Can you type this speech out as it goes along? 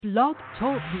Blog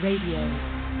Talk Radio.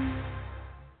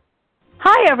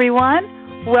 Hi,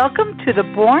 everyone. Welcome to the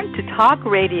Born to Talk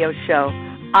radio show.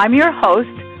 I'm your host,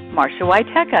 Marcia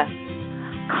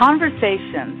Waiteka.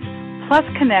 Conversations plus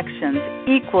connections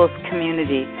equals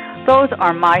community. Those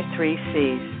are my 3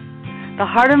 C's. The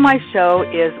heart of my show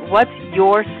is, what's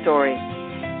your story?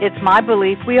 It's my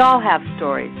belief we all have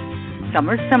stories. Some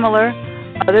are similar,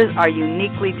 others are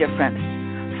uniquely different.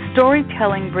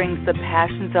 Storytelling brings the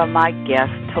passions of my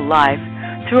guests to life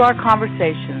through our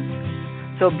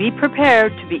conversations. So be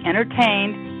prepared to be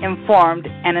entertained, informed,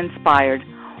 and inspired.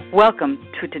 Welcome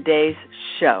to today's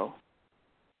show.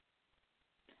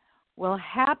 Well,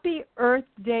 happy Earth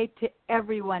Day to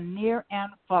everyone near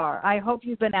and far. I hope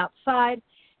you've been outside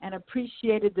and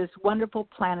appreciated this wonderful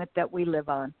planet that we live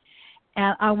on.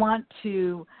 And I want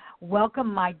to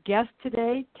welcome my guest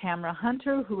today, Tamara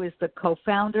Hunter, who is the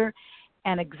co-founder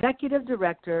and Executive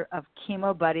Director of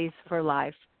Chemo Buddies for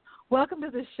Life. Welcome to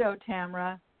the show,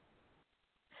 Tamara.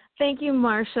 Thank you,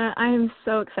 Marcia. I am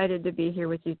so excited to be here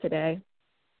with you today.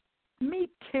 Me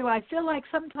too. I feel like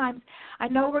sometimes, I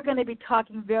know we're going to be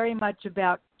talking very much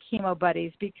about Chemo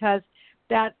Buddies because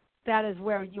that is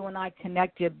where you and I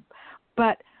connected.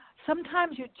 But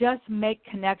sometimes you just make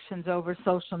connections over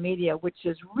social media, which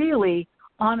is really,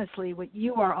 honestly, what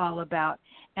you are all about.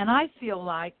 And I feel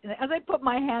like, as I put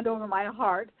my hand over my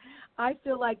heart, I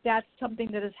feel like that's something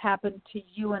that has happened to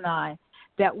you and I,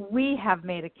 that we have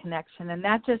made a connection, and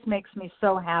that just makes me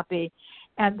so happy.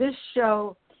 And this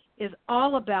show is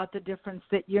all about the difference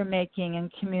that you're making in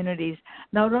communities,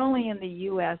 not only in the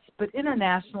U.S., but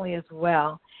internationally as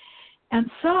well. And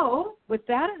so, with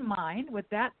that in mind, with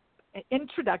that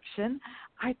introduction,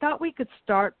 I thought we could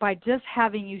start by just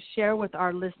having you share with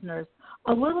our listeners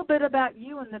a little bit about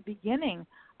you in the beginning,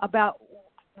 about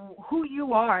who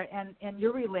you are and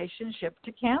your relationship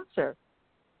to cancer.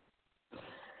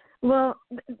 Well,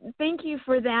 thank you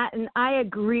for that, and I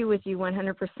agree with you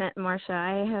 100%, Marcia.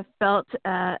 I have felt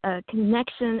a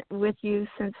connection with you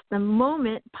since the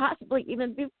moment, possibly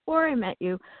even before I met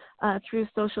you, through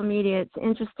social media. It's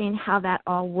interesting how that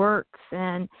all works,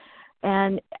 and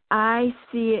I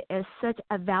see it as such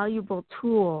a valuable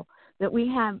tool that we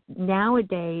have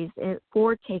nowadays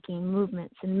for taking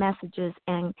movements and messages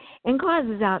and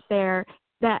causes out there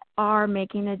that are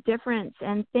making a difference.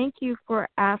 And thank you for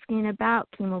asking about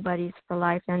Chemo Buddies for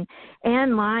Life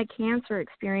and my cancer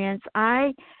experience.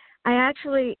 I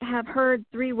actually have heard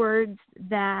 3 words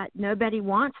that nobody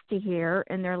wants to hear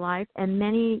in their life, and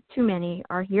too many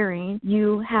are hearing.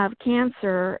 You have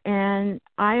cancer, and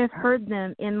I have heard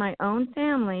them in my own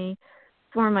family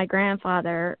for my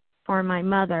grandfather, for my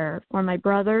mother, for my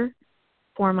brother,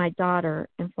 for my daughter,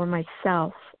 and for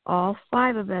myself, all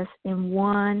 5 of us in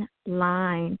one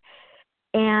line.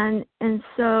 And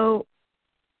so,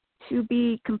 to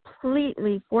be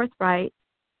completely forthright,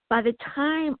 by the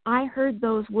time I heard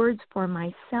those words for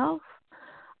myself,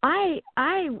 I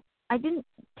didn't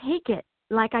take it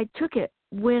like I took it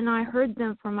when I heard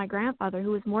them from my grandfather,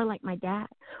 who was more like my dad,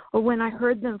 or when I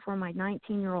heard them from my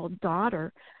 19-year-old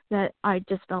daughter, that I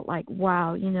just felt like,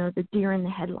 wow, the deer in the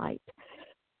headlight.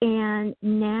 And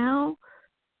now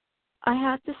I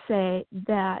have to say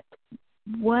that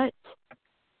what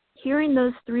hearing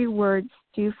those 3 words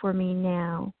do for me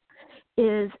now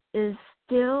is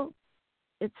still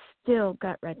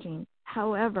gut-wrenching.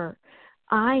 However,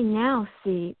 I now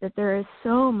see that there is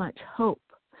so much hope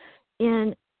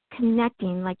in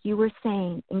connecting, like you were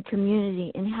saying, in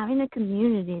community, and having a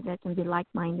community that can be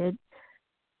like-minded.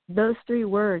 Those 3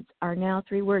 words are now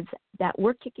 3 words that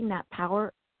we're kicking that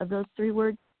power of those 3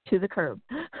 words to the curb.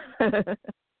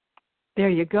 There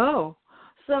you go.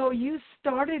 So you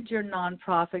started your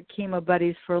nonprofit, Chemo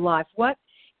Buddies for Life. What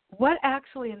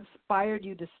actually inspired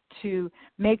you to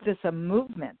make this a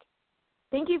movement?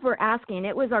 Thank you for asking.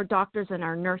 It was our doctors and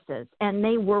our nurses, and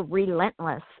they were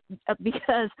relentless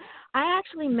because I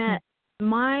actually met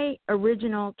my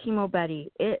original chemo buddy.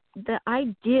 The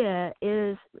idea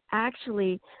is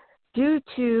actually due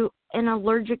to an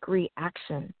allergic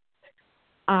reaction.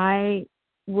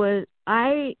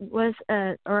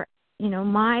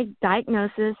 My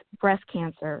diagnosis, breast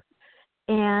cancer,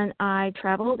 and I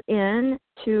traveled in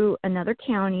to another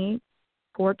county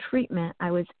for treatment.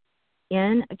 I was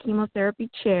in a chemotherapy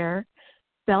chair,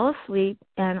 fell asleep,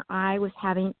 and I was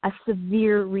having a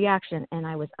severe reaction, and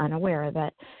I was unaware of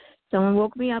it. Someone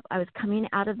woke me up. I was coming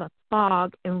out of a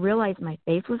fog and realized my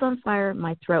face was on fire,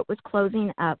 my throat was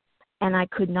closing up, and I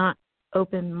could not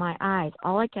open my eyes.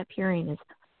 All I kept hearing is,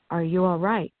 "Are you all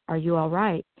right? Are you all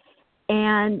right?"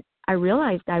 And I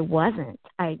realized I wasn't.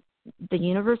 I the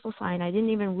universal sign. I didn't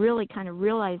even really kind of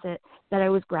realize it, that I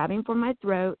was grabbing for my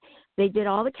throat. They did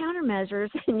all the countermeasures,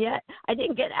 and yet I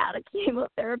didn't get out of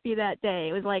chemotherapy that day.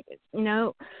 It was like,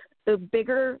 the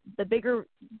bigger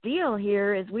deal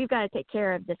here is we've got to take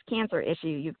care of this cancer issue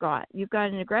you've got. You've got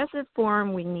an aggressive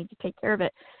form. We need to take care of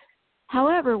it.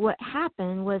 However, what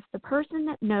happened was the person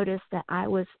that noticed that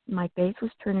my face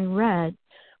was turning red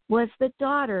was the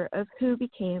daughter of who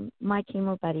became my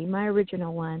chemo buddy, my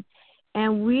original one.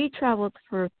 And we traveled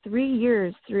for 3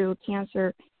 years through a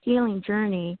cancer healing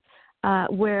journey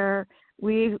where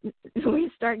we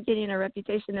started getting a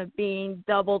reputation of being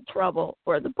double trouble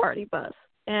for the party bus.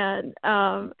 And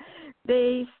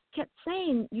they kept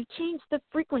saying, you changed the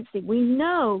frequency. We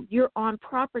know you're on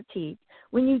property.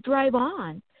 When you drive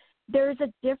on, there's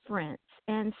a difference.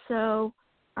 And so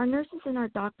our nurses and our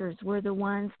doctors were the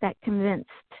ones that convinced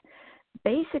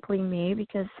basically me,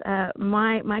 because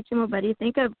my chemo buddy,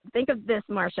 think of this,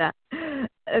 Marcia.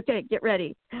 Okay, get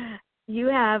ready. You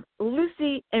have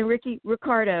Lucy and Ricky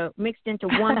Ricardo mixed into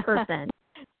one person.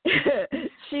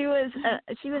 She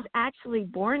was actually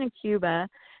born in Cuba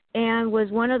and was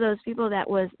one of those people that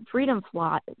was freedom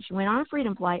flight. She went on a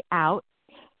freedom flight out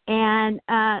and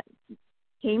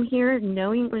came here,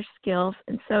 no English skills.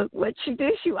 And so what she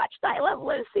did, she watched I Love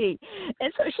Lucy.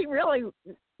 And so she really,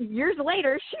 years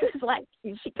later, she was like,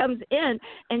 she comes in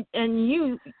and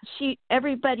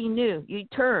everybody knew you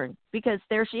turn because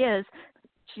there she is.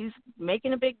 She's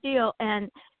making a big deal.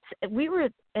 And we were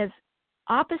as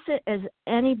opposite as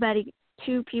anybody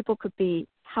two people could be.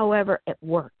 However, it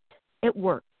worked. It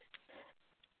worked.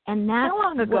 And that's how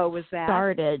long ago what was that?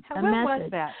 Started a when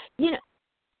message. Was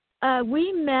that?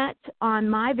 We met on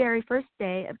my very first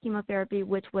day of chemotherapy,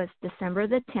 which was December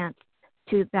the 10th,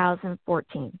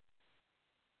 2014.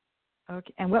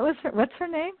 Okay. And what's her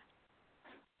name?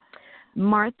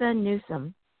 Martha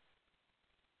Newsom.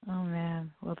 Oh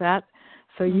man. Well,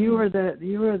 so you were the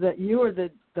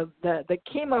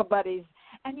chemo buddies.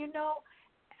 And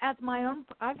as my own,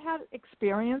 I've had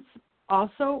experience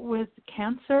also with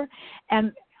cancer,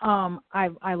 and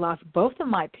I lost both of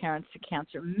my parents to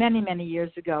cancer many, many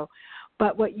years ago.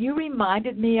 But what you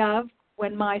reminded me of,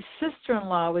 when my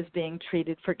sister-in-law was being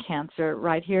treated for cancer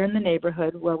right here in the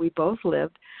neighborhood where we both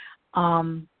lived,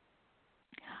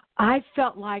 I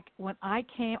felt like when I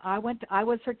came, I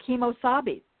was her chemo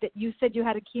sabi. That you said you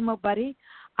had a chemo buddy.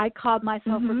 I called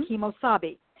myself her chemo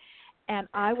sabi. And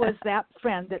I was that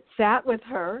friend that sat with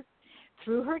her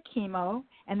through her chemo,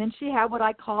 and then she had what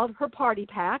I called her party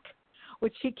pack,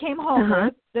 which she came home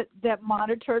with, that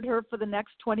monitored her for the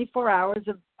next 24 hours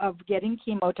of getting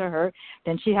chemo to her.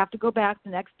 Then she'd have to go back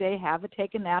the next day, have it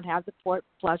taken out, have the port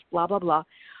flushed, blah, blah, blah.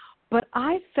 But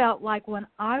I felt like when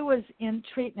I was in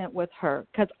treatment with her,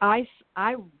 because I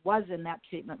was in that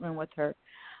treatment room with her,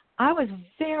 I was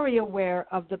very aware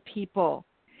of the people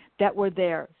that were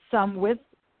there, some with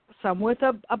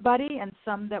a buddy and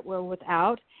some that were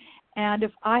without. And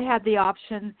if I had the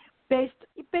option,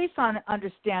 based on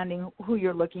understanding who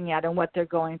you're looking at and what they're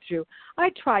going through,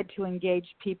 I tried to engage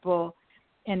people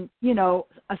in,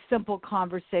 a simple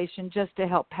conversation just to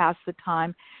help pass the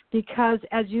time. Because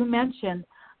as you mentioned,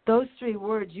 those 3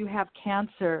 words, you have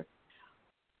cancer,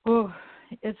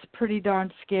 it's pretty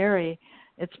darn scary.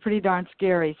 It's pretty darn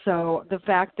scary. So the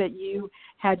fact that you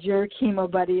had your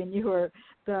chemo buddy and you were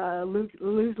the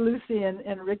Lucy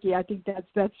and Ricky, I think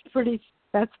that's pretty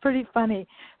funny.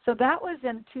 So that was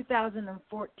in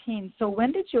 2014. So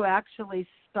when did you actually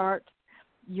start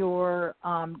your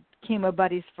Chemo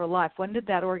Buddies for Life? When did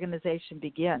that organization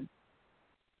begin?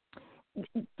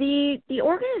 The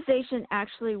organization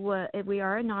actually we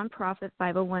are a nonprofit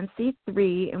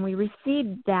 501c3, and we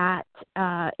received that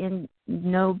in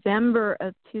November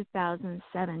of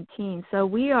 2017. So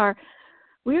we're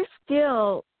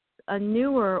still a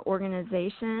newer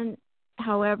organization.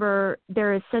 However,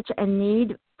 there is such a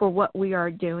need for what we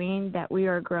are doing that we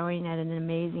are growing at an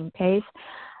amazing pace.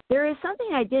 There is something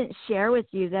I didn't share with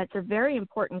you that's a very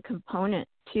important component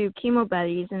to Chemo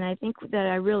Buddies, and I think that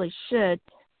I really should,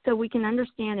 so we can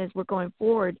understand as we're going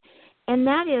forward, and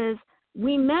that is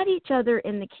we met each other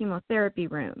in the chemotherapy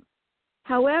room.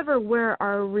 However, where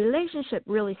our relationship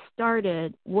really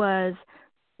started was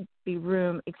the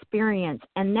room experience,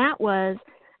 and it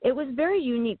was very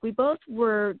unique. We both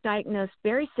were diagnosed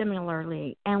very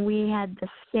similarly, and we had the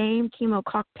same chemo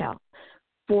cocktail,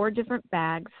 4 different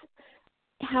bags.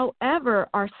 However,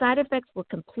 our side effects were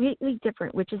completely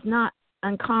different, which is not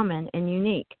uncommon and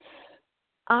unique.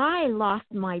 I lost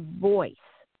my voice.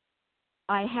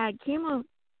 I had chemo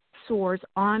sores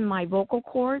on my vocal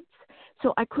cords,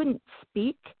 so I couldn't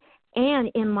speak. And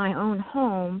in my own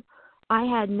home, I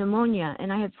had pneumonia,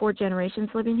 and I had 4 generations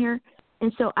living here.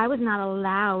 And so I was not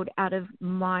allowed out of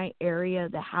my area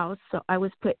of the house, so I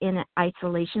was put in an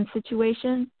isolation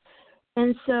situation.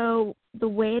 And so the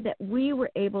way that we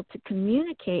were able to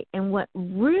communicate, and what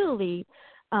really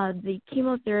the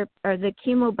chemotherapy or the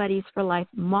Chemo Buddies for Life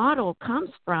model comes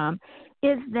from,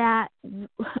 is that,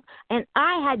 and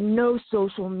I had no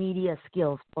social media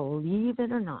skills, believe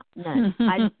it or not, none.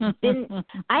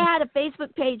 I had a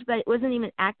Facebook page, but it wasn't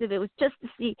even active. It was just to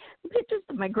see pictures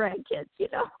of my grandkids,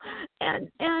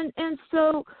 and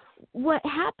so what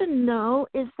happened though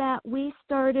is that we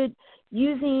started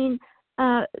using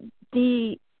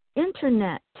the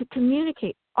internet to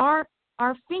communicate. Our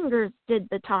fingers did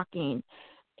the talking,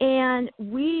 and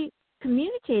we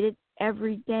communicated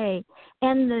every day.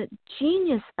 And the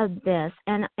genius of this,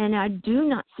 and I do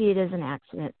not see it as an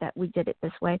accident that we did it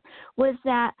this way, was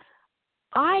that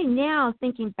I now,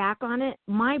 thinking back on it,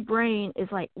 my brain is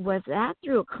like, was that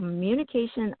through a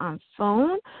communication on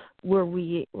phone? Were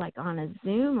we like on a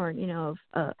Zoom or,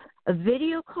 a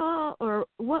video call, or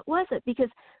what was it? Because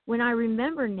when I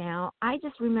remember now, I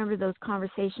just remember those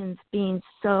conversations being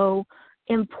so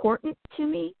important to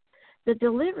me. The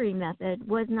delivery method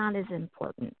was not as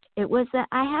important. It was that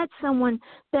I had someone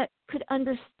that could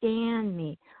understand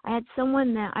me. I had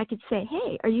someone that I could say,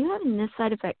 hey, are you having this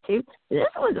side effect too? This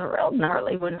was a real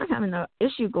gnarly one. I'm having an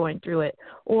issue going through it.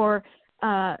 Or,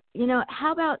 how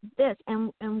about this?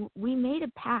 And we made a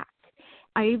pact.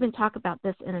 I even talk about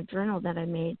this in a journal that I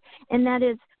made, and that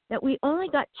is that we only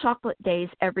got chocolate days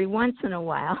every once in a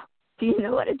while. Do you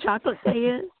know what a chocolate day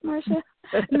is, Marcia?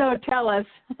 No, tell us.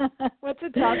 What's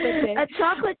a chocolate day? A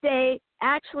chocolate day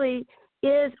actually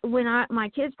is when my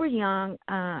kids were young.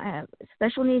 I have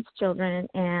special needs children,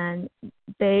 and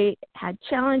they had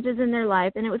challenges in their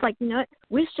life. And it was like,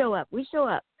 we show up.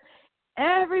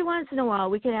 Every once in a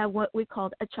while, we could have what we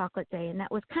called a chocolate day, and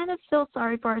that was kind of feel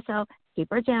sorry for ourselves,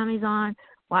 keep our jammies on,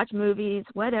 watch movies,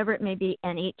 whatever it may be,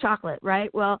 and eat chocolate,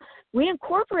 right? Well, we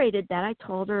incorporated that. I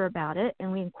told her about it, and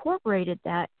we incorporated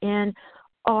that in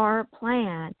our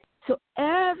plan. So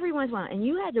every once in a while, and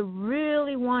you had to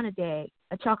really want a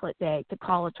chocolate day, to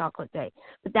call a chocolate day.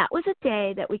 But that was a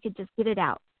day that we could just get it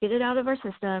out of our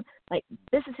system, like,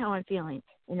 this is how I'm feeling.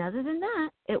 And other than that,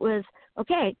 it was,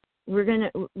 okay, we're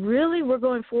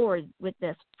going forward with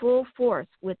this full force,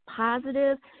 with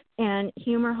positive and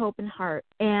humor, hope, and heart.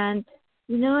 And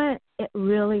you know what? It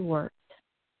really worked.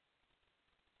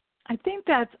 I think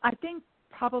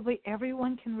probably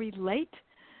everyone can relate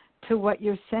to what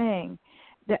you're saying.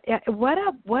 What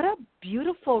a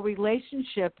beautiful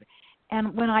relationship.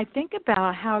 And when I think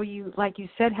about how you, like you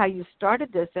said, how you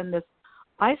started this in this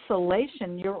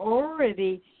isolation, you're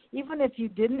already, even if you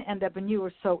didn't end up and you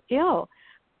were so ill,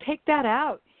 take that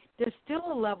out. There's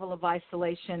still a level of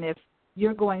isolation if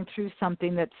you're going through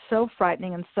something that's so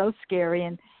frightening and so scary,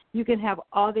 and you can have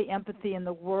all the empathy in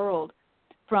the world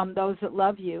from those that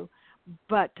love you.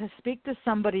 But to speak to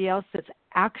somebody else that's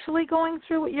actually going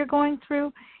through what you're going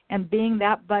through and being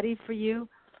that buddy for you,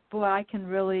 boy, I can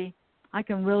really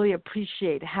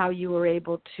appreciate how you were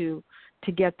able to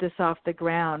get this off the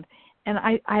ground. And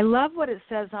I love what it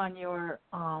says on your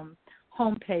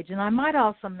homepage, and I might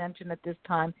also mention at this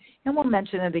time, and we'll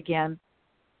mention it again,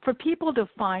 for people to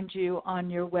find you on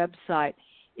your website.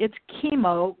 It's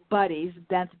Chemo Buddies,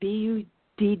 that's Buddies,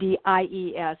 the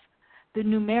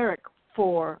numeric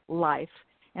for life,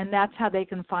 and that's how they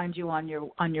can find you on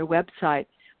your website.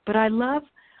 But I love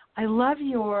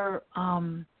your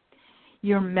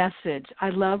message. I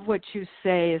love what you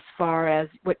say as far as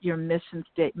what your mission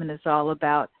statement is all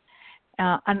about.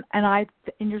 And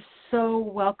you're so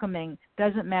welcoming.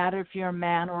 Doesn't matter if you're a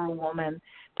man or a woman.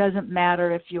 Doesn't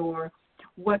matter if you're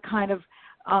what kind of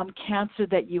cancer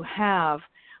that you have.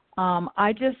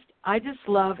 I just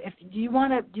love. Do you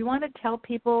want to tell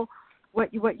people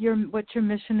what your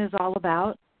mission is all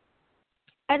about?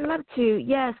 I'd love to.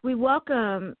 Yes, we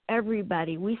welcome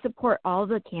everybody. We support all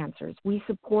the cancers. We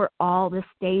support all the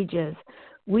stages.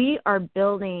 We are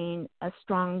building a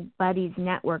strong buddies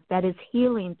network that is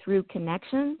healing through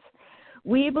connections.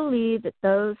 We believe that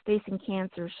those facing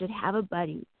cancer should have a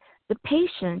buddy, the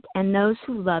patient, and those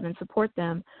who love and support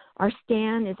them. Our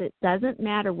stand is it doesn't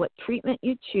matter what treatment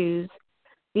you choose,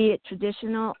 be it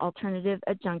traditional, alternative,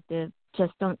 adjunctive,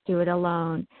 just don't do it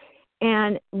alone.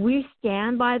 And we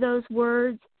stand by those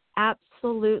words,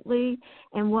 absolutely.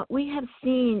 And what we have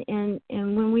seen, and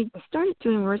when we started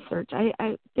doing research,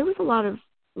 there was a lot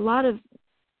of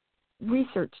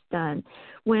research done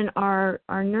when our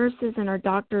nurses and our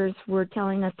doctors were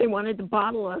telling us they wanted to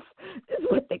bottle us, is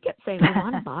what they kept saying. We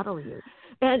want to bottle you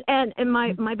And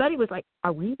my buddy was like,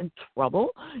 "Are we in trouble?"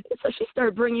 And so she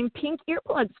started bringing pink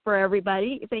earplugs for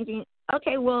everybody, thinking,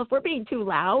 "Okay, well, if we're being too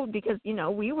loud, because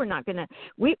we were not gonna,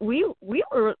 we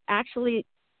were actually,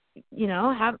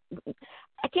 have."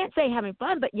 I can't say having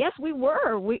fun, but yes, we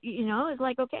were. It's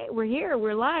like, okay, we're here,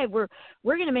 we're live, we're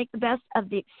going to make the best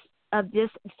of this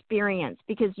experience,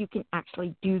 because you can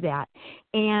actually do that.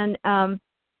 And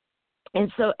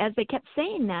so as they kept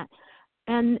saying that,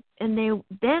 and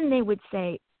they would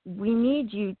say, "We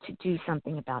need you to do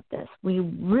something about this. We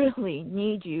really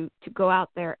need you to go out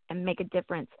there and make a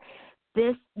difference.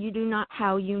 You do not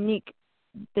how unique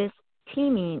this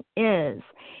teaming is."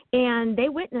 And they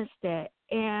witnessed it.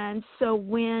 And so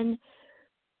when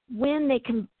they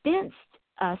convinced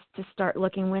us to start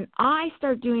looking, when I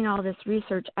started doing all this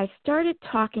research, I started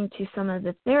talking to some of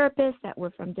the therapists that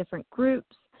were from different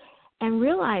groups, and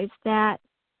realized that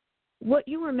what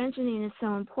you were mentioning is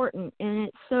so important, and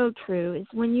it's so true, is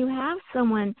when you have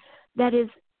someone that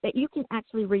you can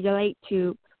actually relate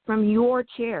to from your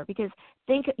chair, because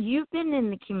you've been in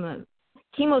the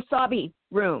chemo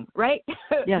room, right?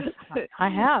 Yes, I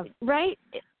have. Right?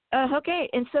 Okay,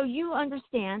 and so you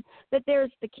understand that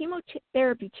there's the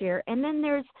chemotherapy chair, and then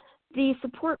there's the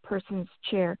support person's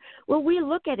chair. Well, we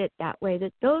look at it that way,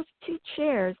 that those two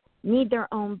chairs need their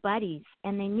own buddies,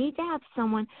 and they need to have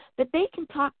someone that they can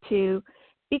talk to,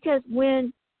 because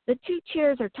when the two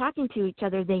chairs are talking to each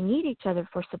other, they need each other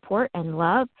for support and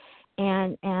love,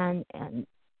 and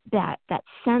that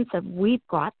sense of, we've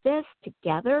got this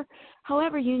together.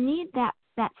 However, you need that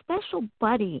special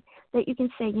buddy that you can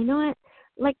say, "You know what?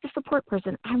 Like the support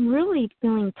person, I'm really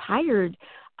feeling tired.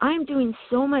 I'm doing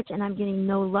so much and I'm getting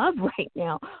no love right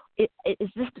now. Is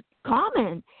this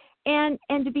common?" And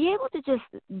to be able to just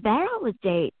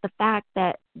validate the fact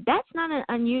that that's not an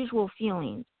unusual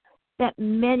feeling, that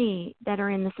many that are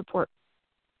in the support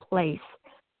place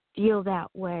feel that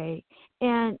way,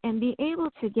 and be able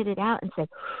to get it out and say,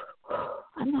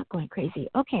 "I'm not going crazy.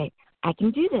 Okay, I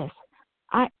can do this."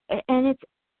 And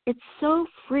it's so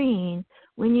freeing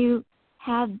when you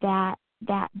have that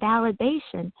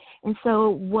validation. And so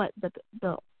what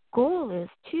the goal is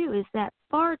too is that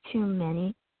far too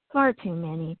many,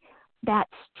 that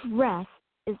stress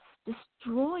is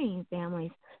destroying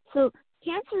families. So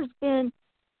cancer's been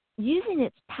using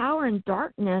its power and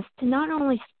darkness to not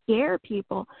only scare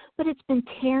people, but it's been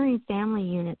tearing family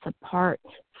units apart,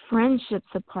 friendships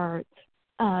apart,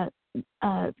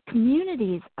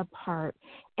 communities apart.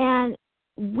 And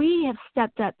we have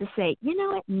stepped up to say, "You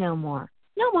know what? No more.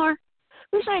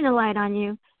 We're shining a light on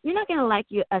you. You're not going to like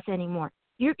us anymore.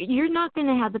 You're not going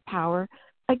to have the power."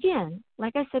 Again,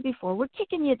 like I said before, we're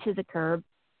kicking you to the curb,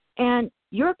 and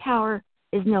your power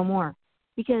is no more,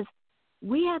 because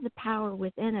we have the power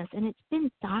within us, and it's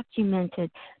been documented.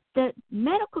 The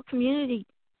medical community,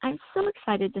 I'm so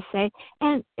excited to say,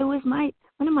 and it was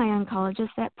one of my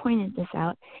oncologists that pointed this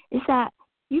out, is that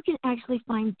you can actually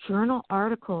find journal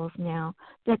articles now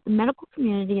that the medical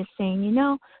community is saying,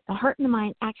 the heart and the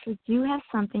mind actually do have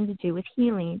something to do with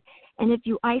healing. And if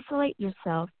you isolate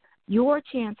yourself, your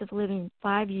chance of living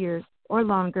 5 years or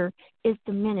longer is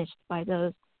diminished by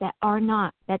those that are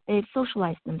not, that they've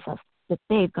socialized themselves, that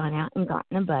they've gone out and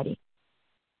gotten a buddy.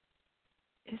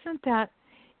 Isn't that,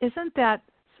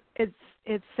 it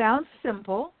sounds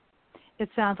simple. It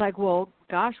sounds like, well,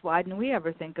 gosh, why didn't we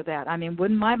ever think of that? I mean,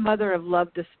 wouldn't my mother have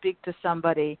loved to speak to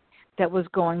somebody that was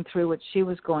going through what she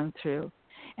was going through?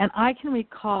 And I can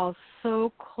recall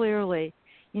so clearly,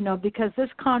 because this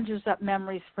conjures up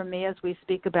memories for me as we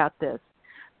speak about this.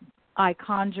 I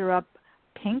conjure up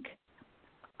pink.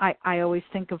 I always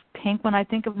think of pink when I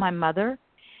think of my mother.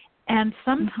 And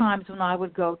sometimes when I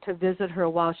would go to visit her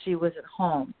while she was at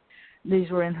home, these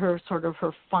were in her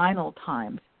final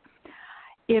times,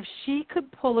 if she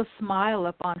could pull a smile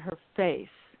up on her face,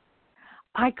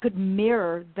 I could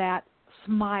mirror that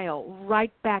smile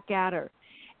right back at her.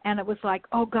 And it was like,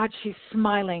 oh, God, she's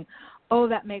smiling. Oh,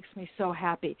 that makes me so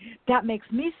happy. That makes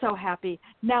me so happy.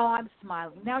 Now I'm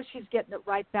smiling. Now she's getting it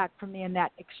right back from me in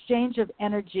that exchange of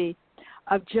energy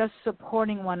of just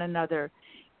supporting one another.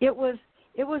 It was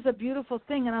a beautiful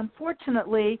thing. And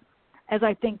unfortunately, as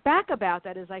I think back about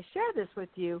that, as I share this with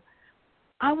you,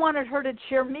 I wanted her to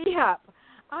cheer me up.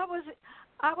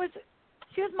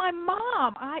 She was my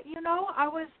mom. I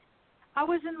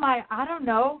was in my,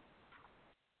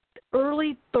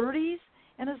 early 30s,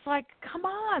 and it's like, come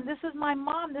on, this is my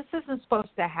mom. This isn't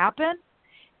supposed to happen.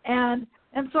 And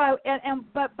so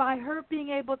but by her being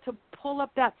able to pull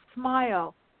up that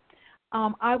smile,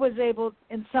 I was able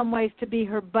in some ways to be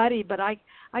her buddy. But I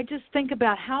just think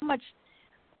about how much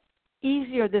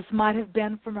easier this might have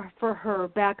been for her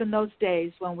back in those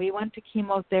days when we went to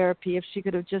chemotherapy if she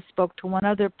could have just spoke to one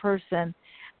other person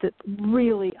that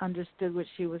really understood what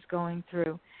she was going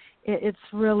through. It's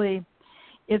really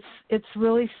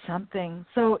something.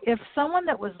 So if someone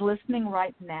that was listening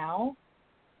right now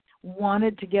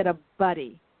wanted to get a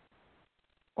buddy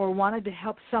or wanted to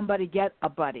help somebody get a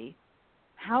buddy,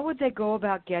 how would they go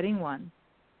about getting one?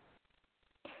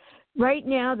 Right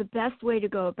now, the best way to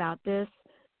go about this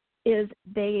is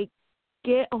they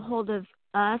get a hold of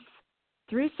us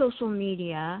through social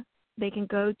media. They can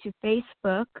go to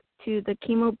Facebook, to the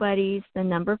Chemo Buddies, the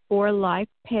number 4 Life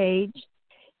page,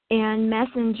 and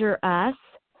messenger us,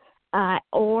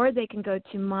 or they can go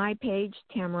to my page,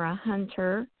 Tamara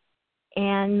Hunter,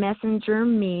 and messenger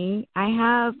me.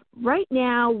 Right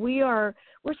now, we're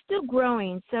still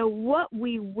growing, so what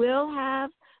we will have,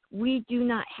 we do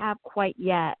not have quite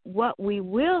yet. What we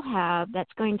will have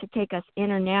that's going to take us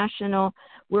international,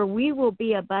 where we will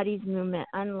be a buddies movement,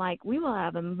 we will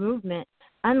have a movement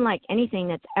unlike anything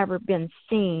that's ever been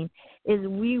seen, is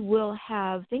we will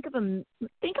have, think of a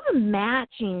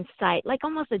matching site, like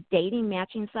almost a dating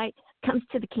matching site, comes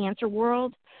to the cancer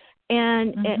world,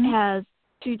 and it has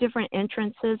 2 different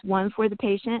entrances, one for the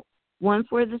patient, one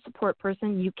for the support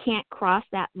person. You can't cross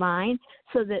that line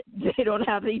so that they don't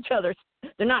have each other.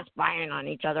 They're not spying on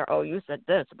each other. Oh, you said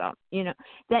this about,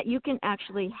 that you can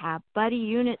actually have buddy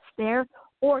units there.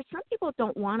 Or some people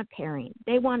don't want a pairing.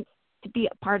 They want to be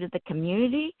a part of the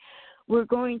community. We're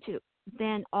going to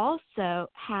then also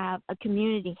have a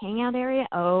community hangout area.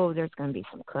 Oh, there's going to be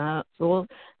some cool,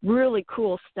 really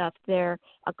cool stuff there,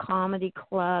 a comedy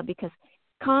club, because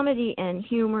comedy and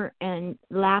humor and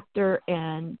laughter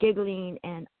and giggling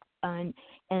and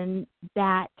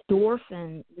that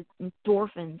endorphins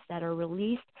that are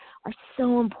released are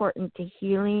so important to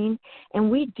healing.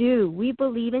 And we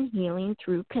believe in healing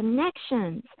through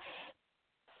connections.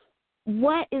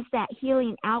 What is that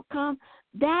healing outcome?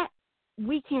 That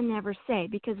we can never say,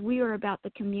 because we are about the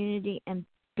community and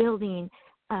building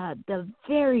the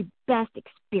very best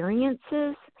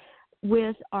experiences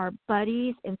with our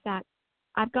buddies. In fact,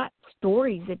 I've got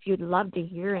stories if you'd love to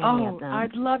hear any of them.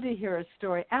 I'd love to hear a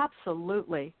story.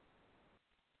 Absolutely.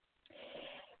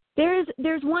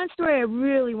 There's one story I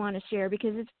really want to share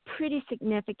because it's pretty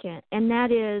significant, and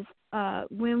that is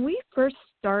when we first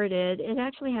started, it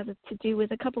actually has to do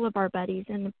with a couple of our buddies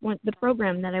in the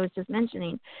program that I was just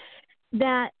mentioning,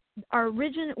 that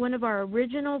one of our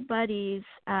original buddies,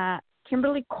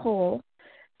 Kimberly Cole,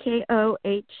 Kohl,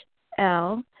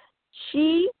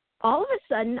 she all of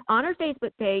a sudden on our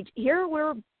Facebook page, here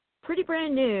we're pretty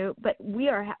brand new, but we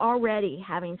are already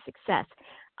having success.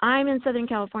 I'm in Southern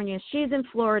California. She's in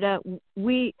Florida.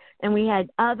 We had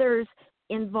others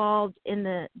involved in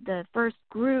the first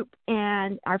group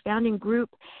and our founding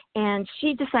group, and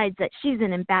she decides that she's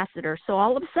an ambassador. So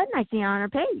all of a sudden I see on her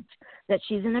page that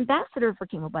she's an ambassador for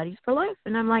Chemo Buddies for Life,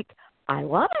 and I'm like, I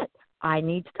love it. I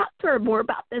need to talk to her more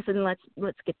about this, and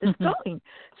let's get this going.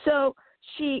 So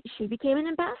she became an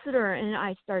ambassador, and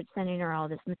I started sending her all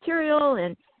this material,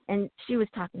 and she was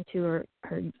talking to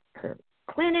her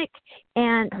clinic,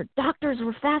 and her doctors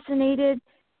were fascinated,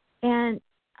 and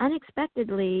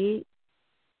unexpectedly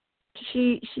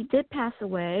she did pass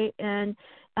away, and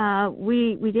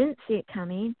we didn't see it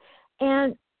coming.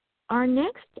 And our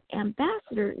next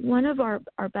ambassador, one of our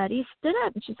buddies, stood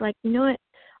up, and she's like, you know what,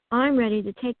 I'm ready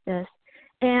to take this.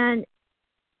 And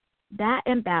that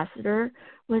ambassador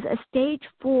was a stage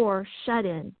 4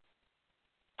 shut-in,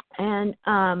 and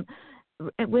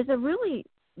it was a really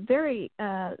very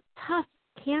tough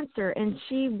cancer, and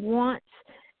she wants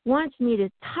me to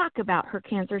talk about her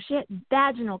cancer. She had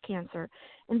vaginal cancer,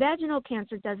 and vaginal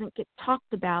cancer doesn't get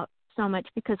talked about so much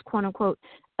because, quote unquote,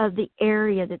 of the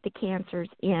area that the cancer's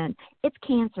in. It's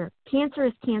cancer. Cancer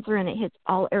is cancer, and it hits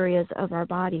all areas of our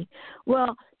body.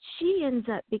 Well, she ends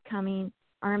up becoming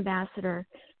our ambassador,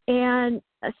 and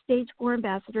a stage 4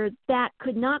 ambassador that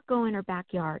could not go in her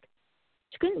backyard.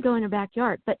 She couldn't go in her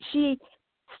backyard, but she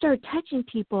started touching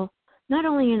people, not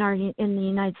only in the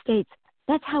United States.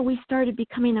 That's how we started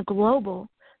becoming a global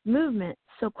movement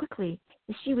so quickly.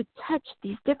 She would touch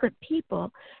these different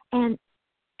people, and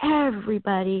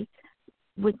everybody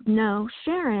would know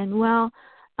Sharon. Well,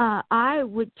 I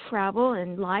would travel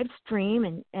and live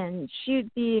stream, and she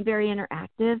would be very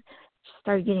interactive. She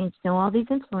started getting to know all these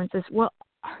influences. Well,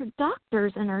 our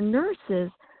doctors and our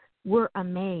nurses were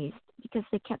amazed because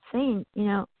they kept saying,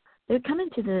 they would come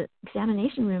into the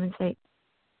examination room and say,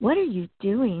 what are you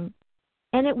doing?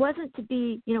 And it wasn't to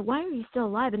be, why are you still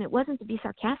alive? And it wasn't to be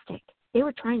sarcastic. They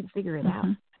were trying to figure it out.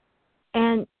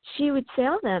 And she would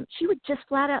tell them, she would just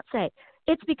flat out say,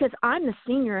 It's because I'm the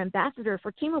senior ambassador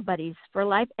for Chemo Buddies for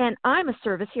Life, and I'm a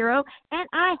service hero, and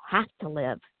I have to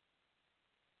live.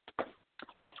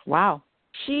 Wow.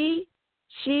 She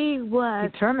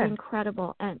was Determined.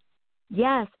 incredible. And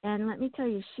yes, and let me tell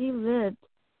you, she lived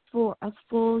for a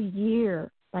full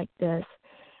year like this.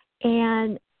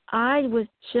 And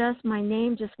my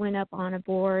name just went up on a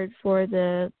board for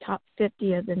the top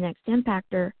 50 of the next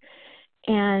Impactor.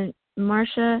 And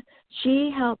Marsha,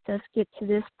 she helped us get to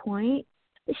this point.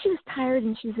 She was tired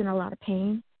and she was in a lot of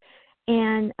pain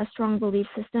and a strong belief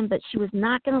system, but she was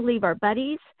not going to leave our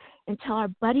buddies until our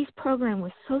buddies program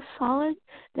was so solid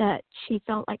that she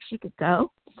felt like she could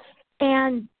go.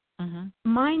 And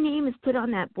my name is put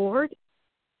on that board,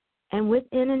 and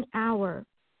within an hour,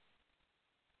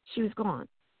 she was gone.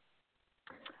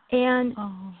 And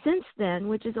since then,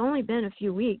 which has only been a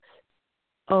few weeks,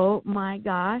 oh my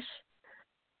gosh,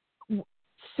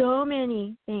 so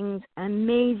many things,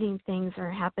 amazing things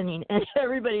are happening. And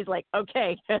everybody's like,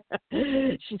 okay,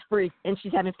 she's free and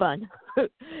she's having fun.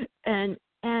 and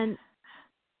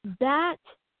that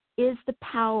is the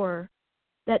power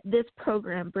that this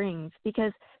program brings,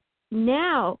 because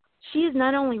now she has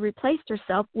not only replaced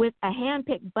herself with a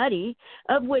hand-picked buddy,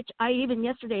 of which I even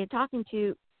yesterday talking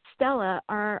to Stella,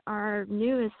 our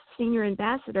newest senior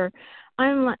ambassador,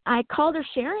 I called her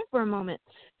Sharon for a moment.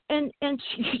 And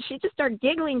she just started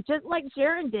giggling just like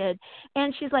Sharon did.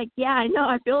 And she's like, yeah, I know.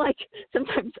 I feel like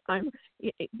sometimes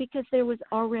because there was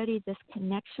already this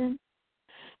connection.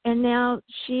 And now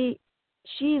she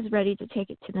is ready to take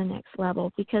it to the next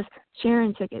level because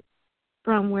Sharon took it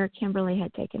from where Kimberly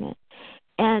had taken it.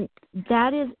 And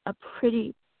that is a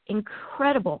pretty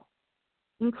incredible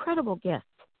gift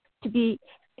to be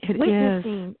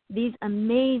witnessing these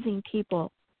amazing people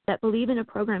that believe in a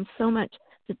program so much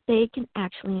that they can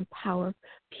actually empower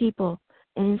people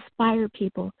and inspire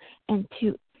people and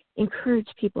to encourage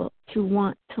people to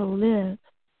want to live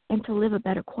and to live a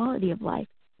better quality of life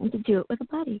and to do it with a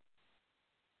buddy.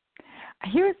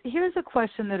 Here's a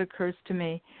question that occurs to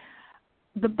me.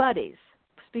 The buddies,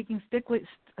 speaking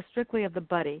strictly of the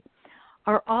buddy,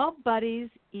 are all buddies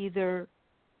either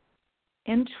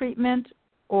in treatment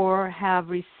or have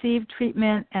received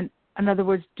treatment? And in other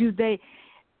words, do they?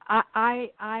 I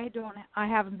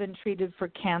haven't been treated for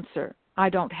cancer. I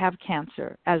don't have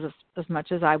cancer as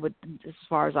much as I would, as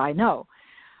far as I know.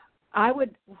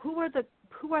 Who are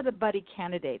the buddy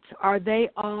candidates? Are they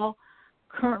all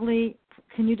currently?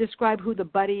 Can you describe who the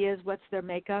buddy is? What's their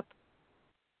makeup?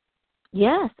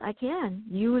 Yes, I can.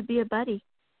 You would be a buddy.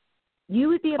 You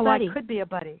would be a buddy. I could be a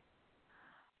buddy.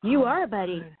 You are a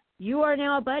buddy. You are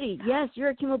now a buddy. Yes, you're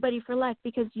a Chemo Buddy for Life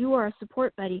because you are a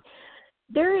support buddy.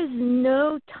 There is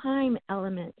no time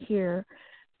element here.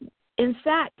 In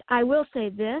fact, I will say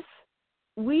this.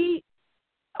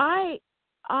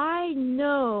 I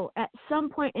know at some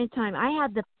point in time I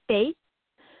had the faith,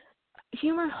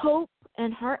 humor, hope,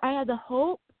 and heart. I had the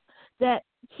hope that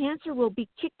cancer will be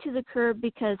kicked to the curb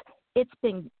because it's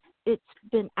been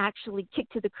actually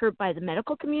kicked to the curb by the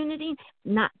medical community,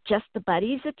 not just the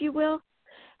buddies, if you will.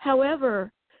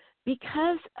 However,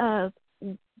 because of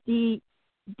the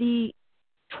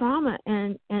trauma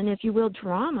and if you will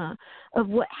drama of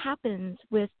what happens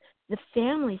with the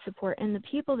family support and the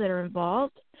people that are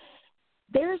involved,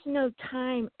 there's no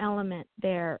time element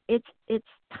there. It's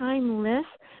timeless.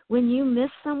 When you miss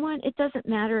someone, it doesn't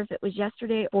matter if it was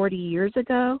yesterday or 40 years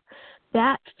ago.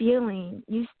 That feeling,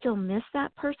 you still miss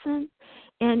that person.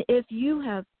 And if you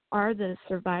are the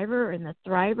survivor and the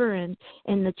thriver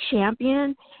and the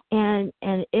champion and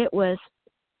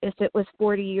if it was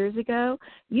 40 years ago,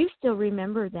 you still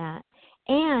remember that.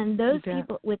 And those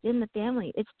people within the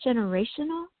family, it's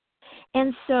generational.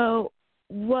 And so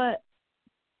what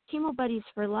Chemo Buddies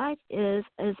for Life is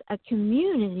a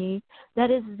community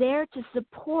that is there to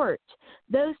support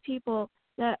those people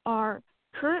that are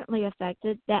currently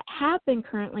affected, that have been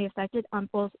currently affected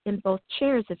in both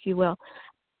chairs, if you will.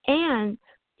 And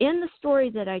in the story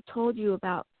that I told you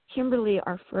about Kimberly,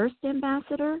 our first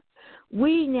ambassador,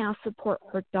 we now support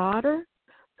her daughter,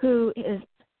 who is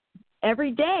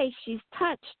every day she's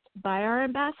touched by our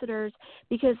ambassadors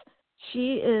because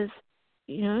she is,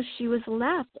 she was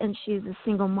left and she's a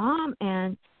single mom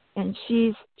and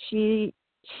she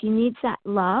needs that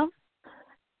love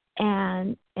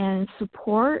and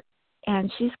support,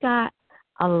 and she's got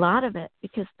a lot of it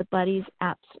because the buddies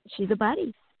she's a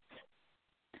buddy.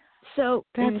 So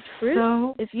in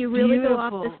truth, if you really go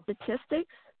off the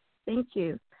statistics, thank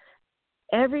you.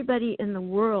 Everybody in the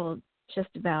world, just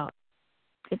about.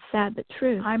 It's sad but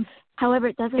true. However,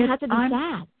 it doesn't have to be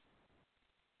sad.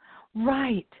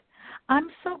 Right. I'm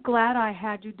so glad I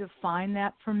had you define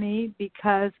that for me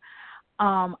because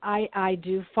I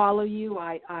do follow you.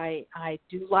 I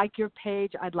do like your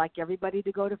page. I'd like everybody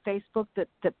to go to Facebook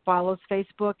that follows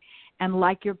Facebook and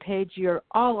like your page. You're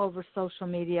all over social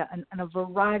media in a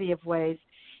variety of ways.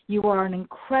 You are an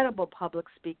incredible public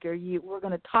speaker. We're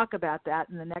going to talk about that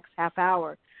in the next half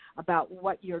hour, about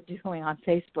what you're doing on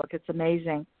Facebook. It's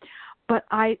amazing. But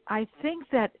I think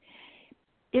that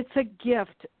it's a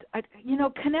gift.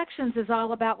 Connections is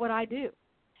all about what I do.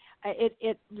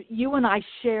 You and I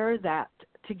share that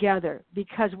together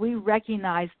because we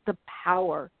recognize the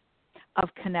power of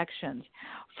connections,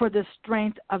 for the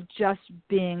strength of just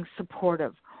being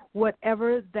supportive,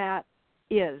 whatever that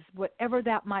is, whatever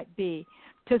that might be.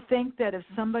 To think that if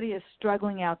somebody is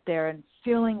struggling out there and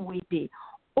feeling weepy,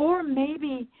 or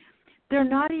maybe they're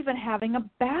not even having a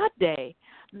bad day,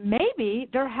 maybe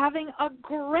they're having a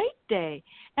great day,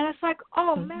 and it's like,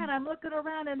 oh man, I'm looking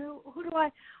around and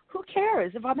who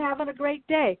cares if I'm having a great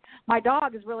day? My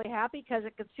dog is really happy because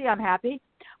it can see I'm happy,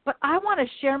 but I want to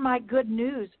share my good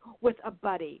news with a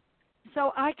buddy.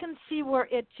 So I can see where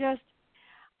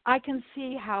I can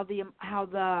see how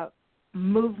the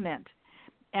movement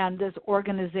and this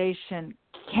organization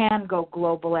can go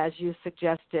global, as you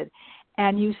suggested,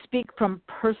 and you speak from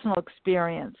personal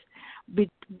experience.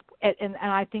 And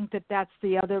I think that that's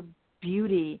the other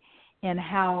beauty in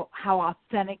how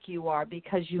authentic you are,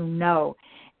 because you know,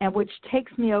 and which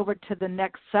takes me over to the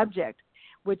next subject,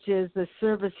 which is the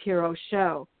Service Hero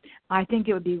Show. I think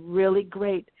it would be really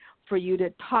great for you to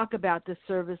talk about the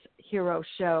Service Hero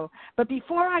Show. But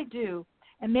before I do,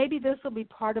 and maybe this will be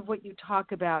part of what you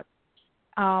talk about,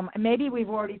 maybe we've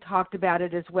already talked about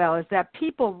it as well, is that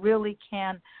people really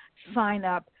can sign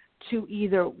up to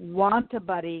either want a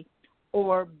buddy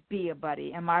or be a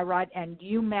buddy. Am I right? And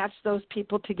you match those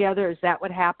people together? Is that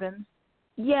what happens?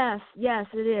 Yes,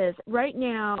 it is. Right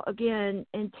now, again,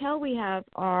 until we have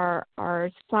our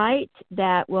site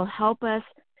that will help us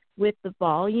with the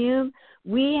volume,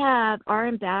 we have our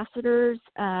ambassadors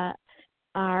are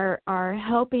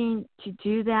helping to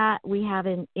do that. We have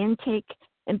an intake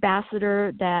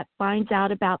ambassador that finds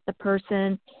out about the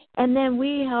person, and then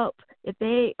we help. If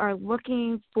they are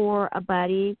looking for a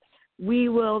buddy, we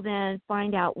will then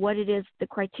find out what it is, the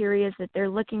criteria that they're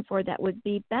looking for that would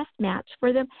be best match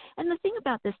for them. And the thing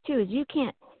about this too is you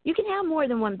can have more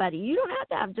than one buddy. You don't have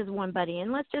to have just one buddy.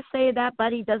 And let's just say that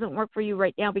buddy doesn't work for you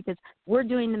right now because we're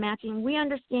doing the matching. We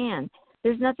understand.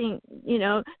 There's nothing, you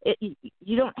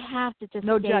don't have to just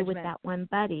stay with that one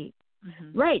buddy.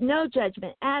 Mm-hmm. Right, no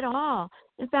judgment at all.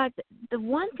 In fact, the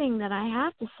one thing that I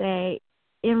have to say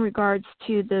in regards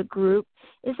to the group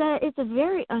is that it's a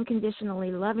very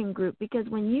unconditionally loving group, because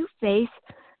when you face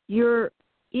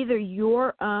either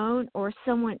your own or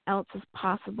someone else's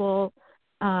possible,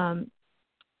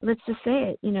 let's just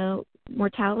say it,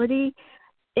 mortality,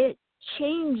 it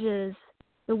changes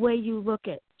the way you look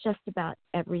at just about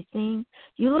everything.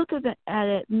 You look at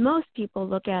it, most people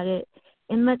look at it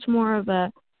in much more of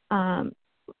a,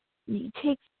 you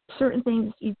take certain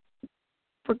things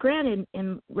for granted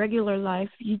in regular life.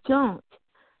 You don't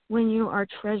when you are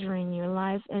treasuring your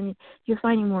life and you're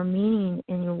finding more meaning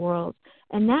in your world.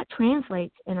 And that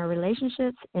translates in our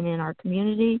relationships and in our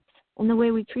community and the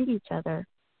way we treat each other.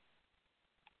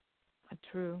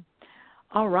 True.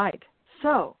 All right.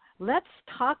 So let's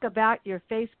talk about your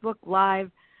Facebook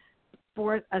Live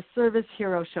for a Service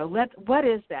Hero Show. What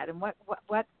is that, and what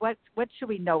should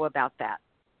we know about that?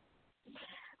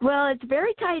 Well, it's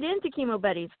very tied into Chemo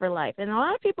Buddies for Life, and a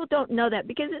lot of people don't know that,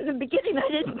 because in the beginning I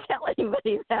didn't tell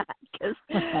anybody that, because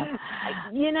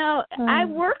I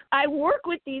work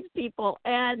with these people,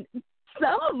 and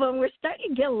some of them were starting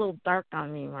to get a little dark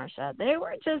on me, Marsha. They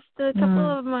were just a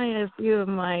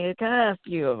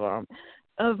few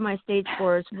of my stage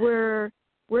fours were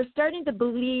starting to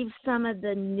believe some of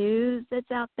the news that's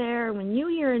out there. When you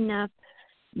hear enough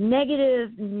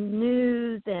negative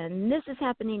news and this is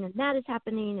happening and that is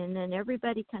happening, and then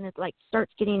everybody kind of like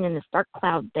starts getting in this dark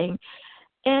cloud thing,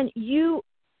 and it's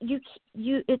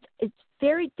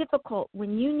very difficult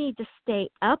when you need to stay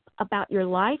up about your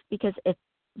life, because if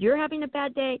you're having a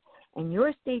bad day and you're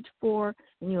a stage 4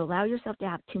 and you allow yourself to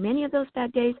have too many of those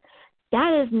bad days,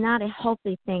 that is not a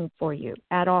healthy thing for you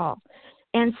at all.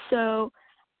 And so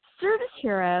Service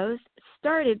Heroes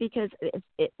started because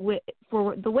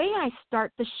for the way I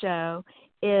start the show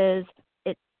is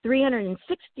it's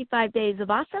 365 days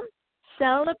of awesome.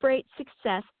 Celebrate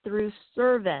success through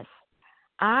service.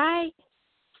 I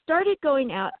started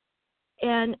going out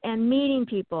and meeting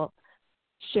people.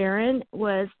 Sharon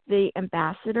was the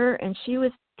ambassador, and she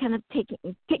was kind of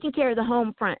taking care of the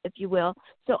home front, if you will.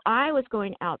 So I was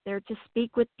going out there to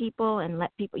speak with people and let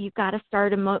people, you've got to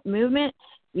start a movement.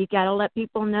 you got to let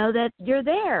people know that you're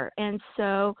there. And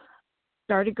so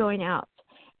started going out.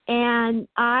 And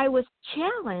I was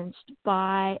challenged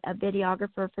by a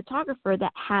videographer, photographer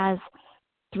that has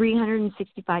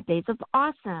 365 days of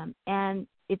awesome. And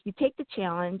if you take the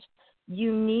challenge,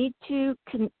 you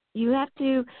have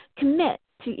to commit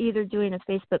to either doing a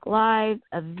Facebook Live,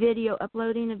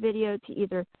 uploading a video to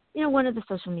either, one of the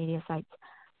social media sites.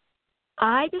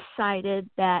 I decided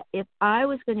that if I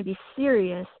was going to be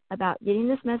serious about getting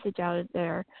this message out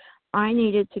there, I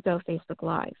needed to go Facebook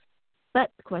Live. But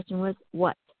the question was,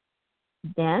 what?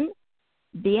 Then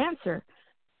the answer.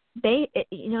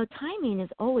 Timing is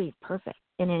always perfect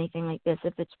in anything like this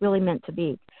if it's really meant to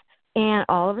be. And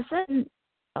all of a sudden,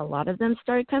 a lot of them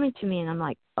started coming to me, and I'm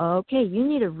like, okay, you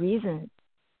need a reason.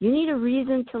 You need a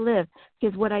reason to live.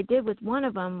 Because what I did with one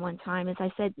of them one time is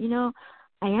I said,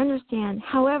 I understand.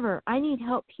 However, I need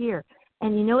help here.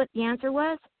 And you know what the answer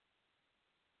was?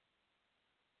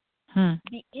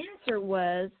 The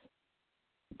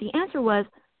answer was,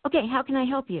 okay, how can I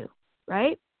help you?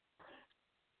 Right?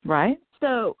 Right.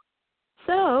 So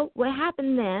what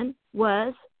happened then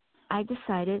was I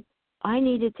decided I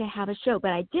needed to have a show,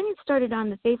 but I didn't start it on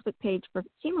the Facebook page for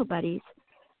Chemo Buddies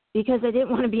because I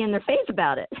didn't want to be in their face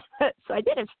about it. So I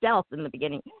did it stealth in the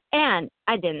beginning, and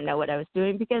I didn't know what I was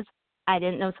doing because I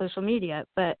didn't know social media.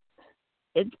 But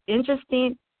it's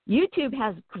interesting. YouTube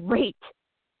has great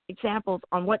examples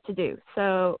on what to do.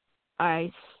 So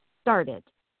I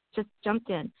just jumped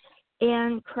in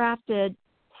and crafted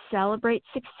Celebrate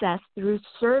Success Through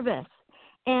Service.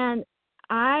 And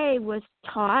I was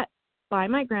taught by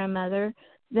my grandmother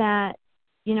that,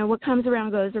 what comes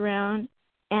around goes around.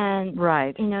 And,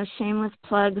 right. Shameless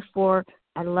plug for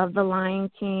I Love the Lion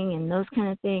King and those kind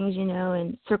of things,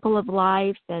 and Circle of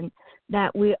Life, and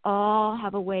that we all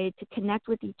have a way to connect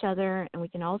with each other and we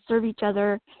can all serve each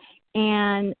other.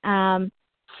 And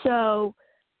so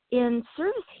in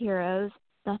Service Heroes,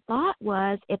 the thought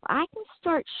was if I can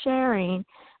start sharing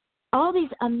all these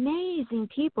amazing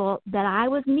people that I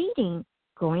was meeting,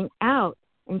 going out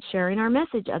and sharing our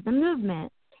message of the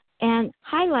movement and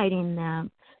highlighting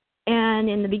them. And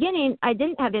in the beginning, I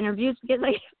didn't have interviews because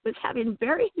I was having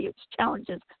very huge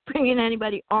challenges bringing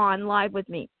anybody on live with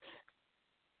me.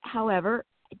 However,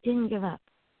 I didn't give up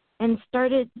and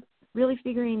started really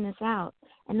figuring this out.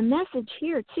 And the message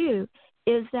here, too,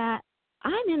 is that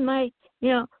I'm in my,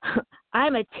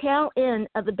 I'm a tail end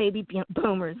of the baby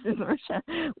boomers, Marcia.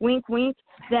 Wink, wink.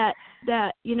 That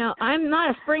I'm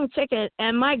not a spring chicken,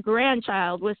 and my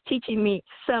grandchild was teaching me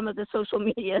some of the social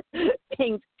media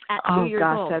things at 2 years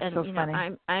old. That's and, so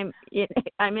funny.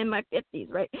 I'm in my 50s,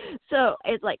 right? So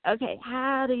it's like, okay,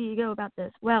 how do you go about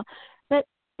this? Well, but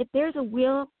if there's a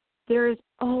will, there is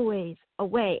always a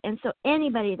way. And so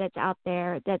anybody that's out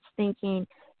there that's thinking,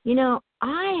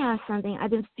 I have something,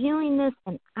 I've been feeling this,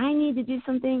 and I need to do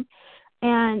something.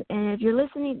 And if you're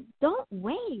listening, don't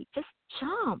wait. Just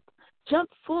jump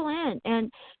full in.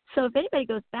 And so if anybody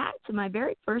goes back to my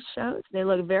very first shows, they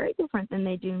look very different than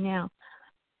they do now.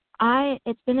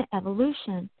 It's been an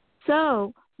evolution.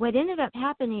 So what ended up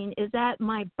happening is that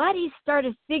my buddies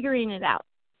started figuring it out.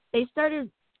 They started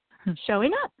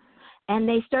showing up. And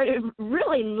they started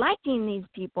really liking these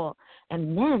people.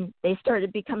 And then they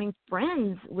started becoming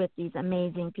friends with these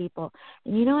amazing people.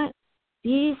 And you know what?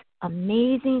 These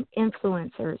amazing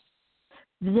influencers,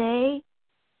 they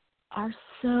are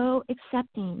so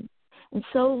accepting and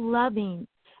so loving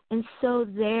and so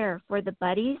there for the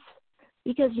buddies.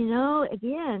 Because,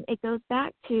 again, it goes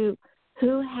back to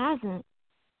who hasn't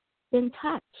been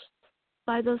touched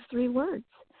by those three words.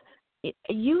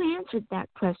 You answered that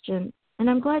question. And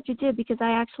I'm glad you did because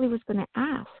I actually was going to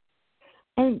ask.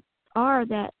 And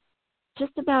that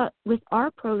just about with our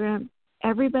program,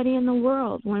 everybody in the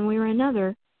world, one way or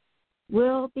another,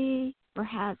 will be or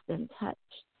has been touched.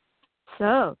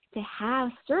 So to have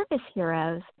service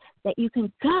heroes that you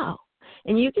can go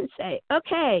and you can say,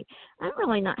 okay, I'm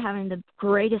really not having the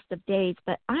greatest of days,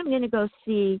 but I'm going to go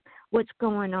see what's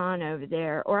going on over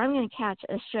there. Or I'm going to catch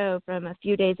a show from a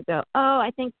few days ago. Oh,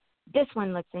 I think this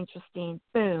one looks interesting.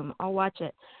 Boom, I'll watch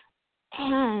it.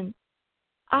 And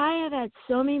I have had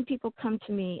so many people come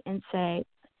to me and say,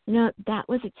 that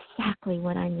was exactly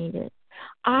what I needed.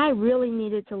 I really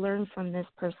needed to learn from this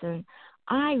person.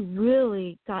 I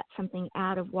really got something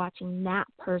out of watching that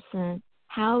person.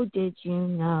 How did you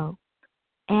know?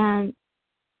 And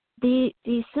the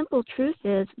simple truth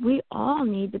is we all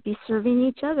need to be serving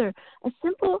each other. A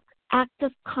simple act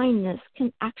of kindness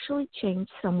can actually change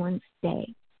someone's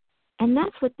day. And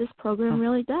that's what this program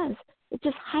really does. It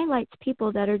just highlights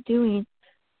people that are doing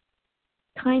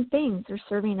kind things or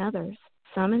serving others,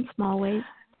 some in small ways,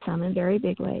 some in very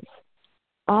big ways.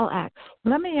 All acts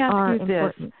Let me ask are you this.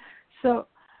 important. So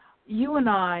you and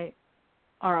I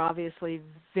are obviously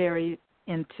very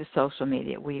into social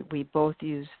media. We both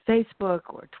use Facebook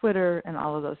or Twitter and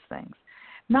all of those things.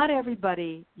 Not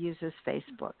everybody uses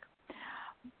Facebook.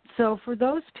 So for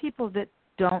those people that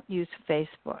don't use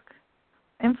Facebook,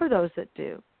 and for those that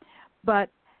do, but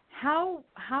how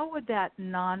would that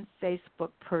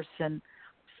non-Facebook person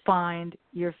find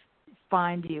you?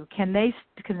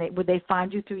 Would they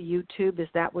find you through YouTube? Is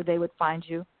that where they would find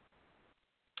you?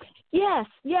 Yes,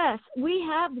 we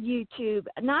have YouTube.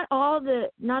 Not all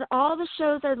the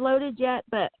shows are loaded yet,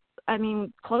 but I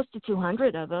mean close to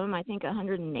 200 of them. I think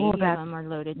 180 of them are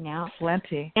loaded now.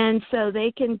 Plenty. And so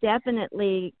they can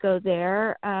definitely go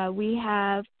there. We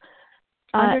have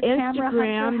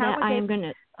Instagram that I am going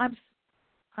to.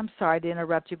 I'm sorry to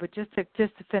interrupt you, but just to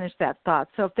finish that thought.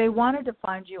 So if they wanted to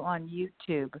find you on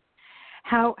YouTube,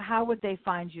 how would they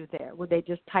find you there? Would they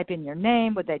just type in your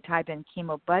name? Would they type in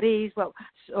Chemo Buddies? Well,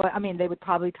 they would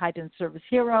probably type in Service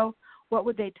Hero. What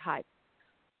would they type?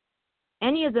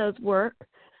 Any of those work.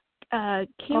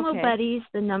 Chemo Buddies,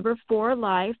 the number 4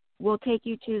 Life, will take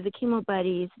you to the Chemo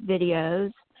Buddies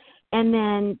videos. And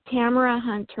then Tamara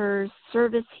Hunter's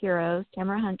Service Heroes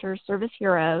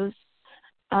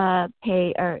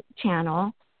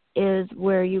channel is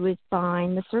where you would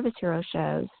find the Service Hero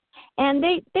shows. And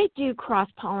they do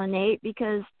cross-pollinate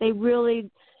because they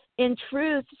really, in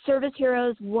truth, Service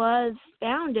Heroes was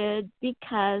founded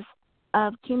because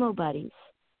of Chemo Buddies.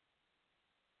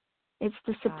 It's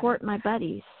to support my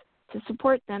buddies, to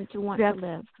support them to want to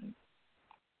live.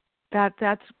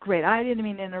 That's great. I didn't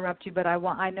mean to interrupt you, but I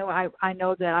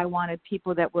know that I wanted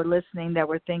people that were listening that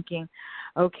were thinking,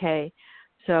 okay,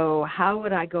 so how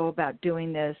would I go about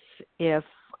doing this if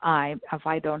I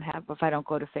don't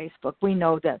go to Facebook? We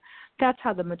know that that's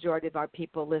how the majority of our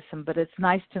people listen, but it's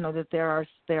nice to know that there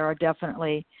are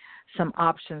definitely some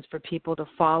options for people to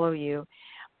follow you.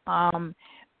 In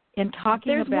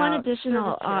talking There's about one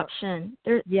additional option.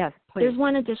 Yes, please. There's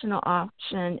one additional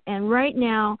option, and right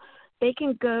now they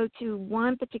can go to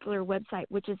one particular website,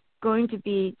 which is going to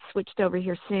be switched over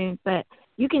here soon, but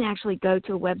you can actually go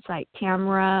to a website,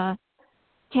 Tamara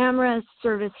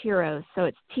Service Heroes. So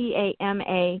it's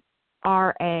Tamara,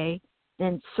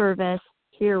 then Service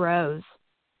Heroes.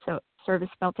 So service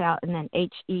spelled out, and then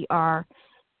HEROES.com.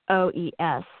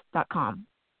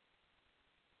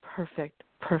 Perfect.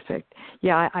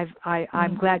 Yeah,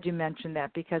 I'm glad you mentioned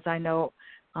that because I know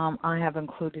I have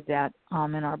included that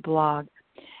in our blog.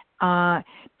 I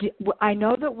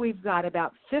know that we've got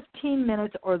about 15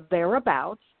 minutes or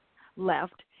thereabouts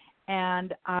left,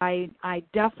 and I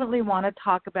definitely want to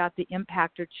talk about the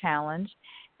Impactor Challenge.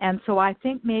 And so I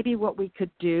think maybe what we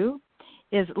could do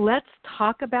is let's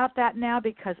talk about that now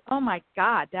because, oh, my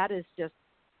God, that is just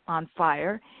on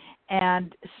fire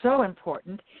and so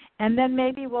important. And then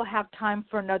maybe we'll have time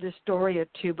for another story or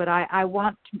two, but I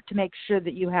want to make sure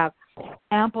that you have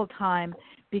ample time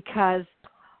because,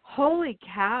 holy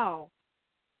cow,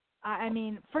 I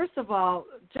mean, first of all,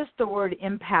 just the word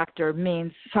impactor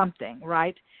means something,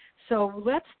 right? So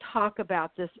let's talk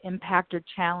about this Impactor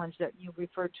Challenge that you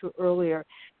referred to earlier.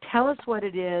 Tell us what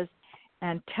it is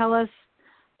and tell us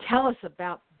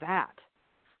about that.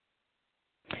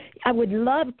 I would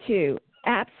love to.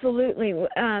 Absolutely.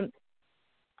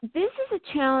 This is a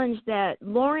challenge that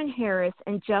Lauren Harris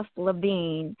and Jeff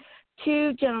Levine,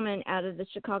 2 gentlemen out of the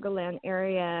Chicagoland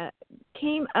area,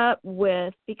 came up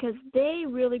with because they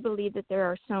really believe that there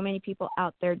are so many people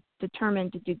out there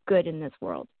determined to do good in this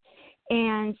world.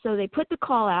 And so they put the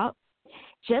call out.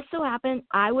 Just so happened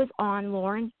I was on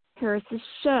Lauren Harris's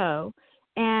show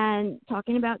and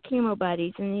talking about Chemo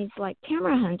Buddies, and he's like,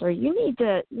 Tamara Hunter, you need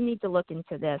to look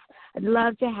into this. I'd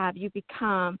love to have you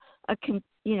become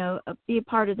be a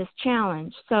part of this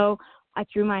challenge. So I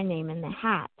threw my name in the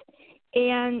hat.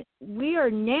 And we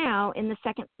are now in the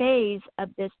second phase of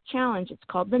this challenge. It's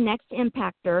called the Next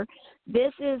Impactor.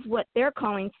 This is what they're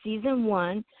calling Season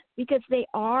 1 because they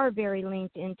are very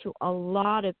linked into a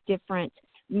lot of different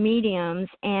mediums,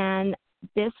 and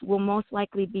this will most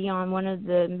likely be on one of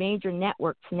the major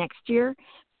networks next year.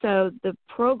 So the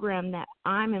program that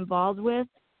I'm involved with,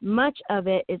 much of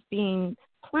it is being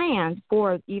planned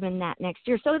for even that next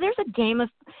year. So there's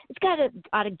it's got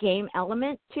a game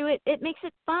element to it. It makes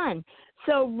it fun.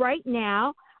 So right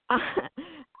now,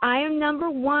 I am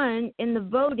number 1 in the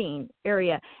voting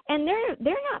area, and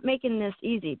they're not making this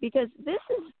easy because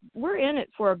we're in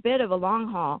it for a bit of a long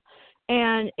haul,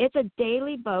 and it's a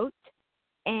daily vote.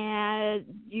 And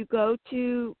you go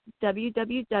to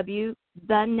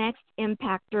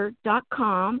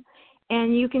www.thenextimpactor.com,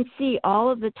 and you can see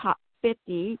all of the top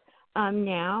 50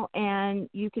 now, and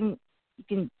you can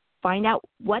You can find out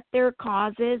what their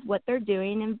cause is, what they're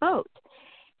doing, and vote.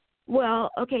 Well,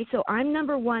 okay, so I'm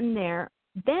number one there.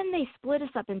 Then they split us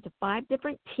up into 5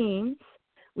 different teams.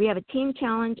 We have a team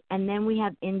challenge, and then we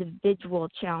have individual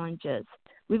challenges.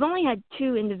 We've only had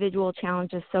 2 individual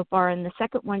challenges so far, and the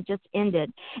second one just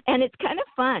ended. And it's kind of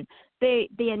fun. They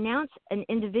announce an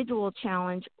individual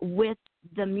challenge with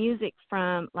the music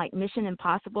from, like, Mission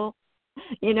Impossible,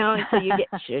 and so you get,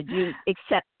 should you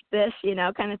accept this,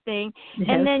 kind of thing. Yes.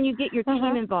 And then you get your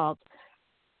team involved.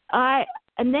 And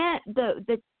then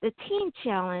the team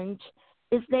challenge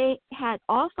is they had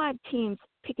all 5 teams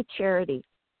pick a charity.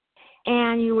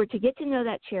 And you were to get to know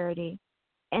that charity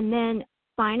and then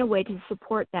find a way to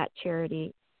support that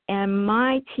charity. And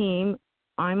my team,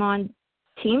 I'm on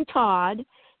Team Todd,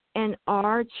 and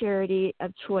our charity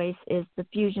of choice is the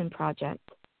Fusion Project.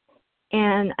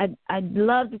 And I'd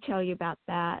love to tell you about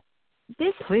that.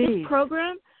 This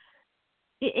program,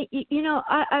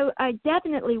 I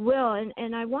definitely will,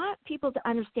 and I want people to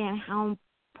understand how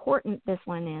important this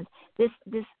one is.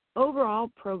 This overall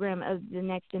program of the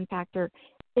Next Impactor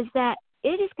is that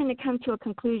it is going to come to a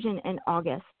conclusion in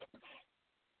August.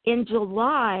 In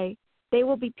July, they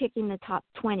will be picking the top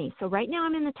 20. So right now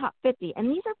I'm in the top 50, and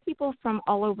these are people from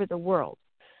all over the world.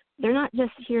 They're not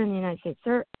just here in the United States.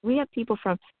 We have people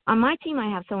on my team, I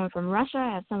have someone from Russia,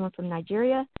 I have someone from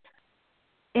Nigeria,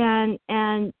 and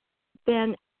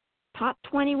then top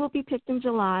 20 will be picked in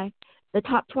July. The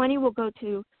top 20 will go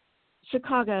to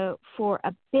Chicago for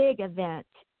a big event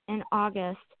in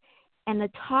August, and the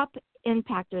top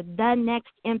impactor, the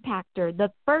next impactor, the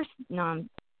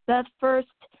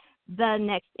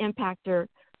next impactor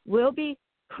will be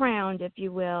crowned, if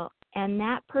you will, and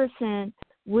that person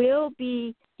will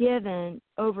be given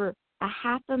over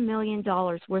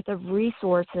 $500,000 worth of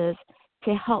resources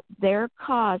to help their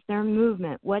cause, their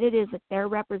movement, what it is that they're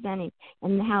representing,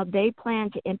 and how they plan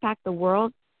to impact the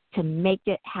world to make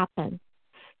it happen.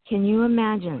 Can you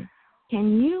imagine?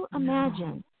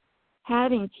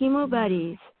 Having Chemo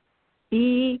Buddies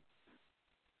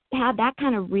have that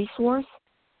kind of resource?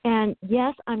 And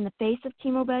yes, I'm the face of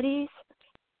Chemo Buddies,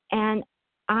 and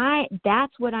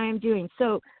that's what I am doing.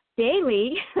 So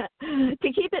daily,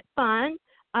 to keep it fun,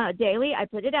 daily I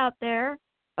put it out there.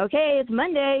 Okay, it's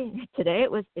Monday. Today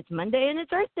it's Monday and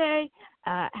it's Earth Day.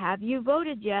 Have you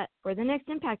voted yet for the next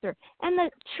impactor? And the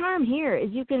charm here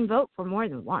is you can vote for more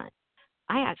than one.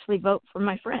 I actually vote for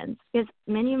my friends because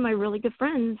many of my really good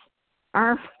friends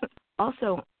are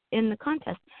also in the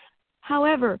contest.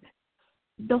 However,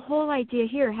 the whole idea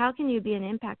here, how can you be an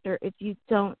impactor if you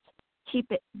don't keep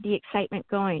the excitement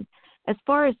going? As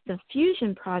far as the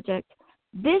Fusion Project,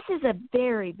 this is a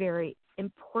very, very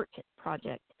important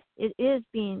project. It is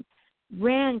being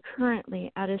ran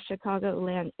currently out of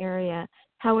Chicagoland area.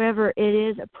 However, it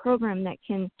is a program that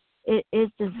it is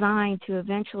designed to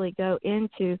eventually go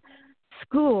into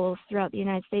schools throughout the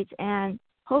United States and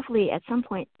hopefully at some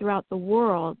point throughout the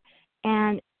world.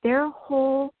 And their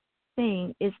whole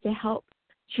thing is to help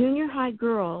junior high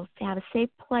girls to have a safe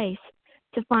place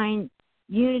to find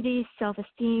unity,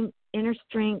 self-esteem, inner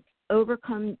strength,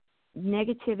 overcome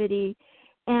negativity,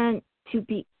 and to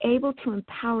be able to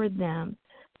empower them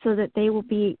so that they will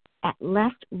be at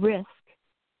less risk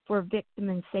for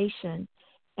victimization.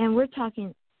 And we're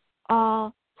talking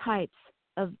all types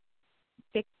of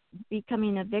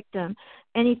becoming a victim,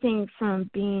 anything from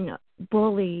being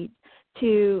bullied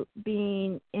to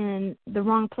being in the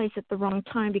wrong place at the wrong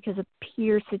time because of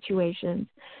peer situations,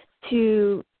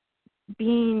 to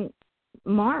being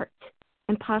marked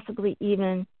and possibly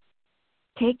even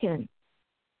taken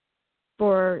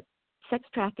for sex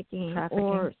trafficking.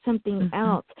 Or something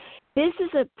else. This is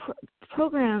a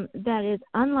program that is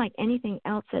unlike anything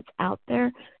else that's out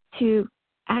there to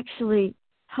actually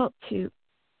help to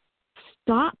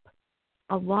stop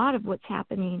a lot of what's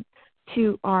happening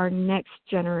to our next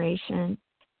generation.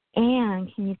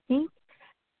 And can you think,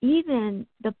 even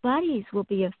the buddies will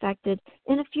be affected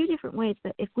in a few different ways.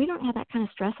 But if we don't have that kind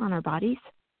of stress on our bodies,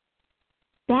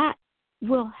 that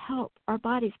will help our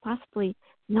bodies possibly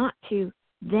not to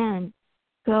then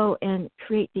go and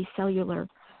create these cellular,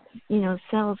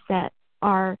 cells that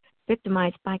are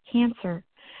victimized by cancer.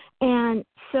 And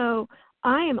so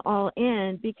I am all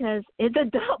in because it's a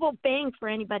double bang for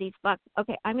anybody's buck.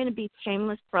 Okay, I'm going to be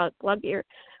shameless plug here.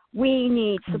 We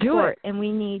need support and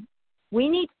we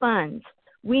need funds.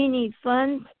 We need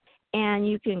funds, and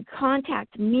you can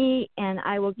contact me, and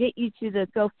I will get you to the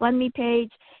GoFundMe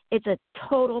page. It's a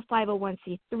total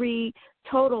 501c3,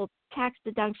 total tax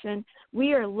deduction.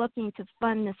 We are looking to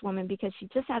fund this woman because she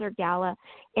just had her gala,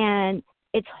 and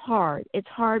it's hard. It's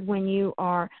hard when you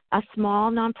are a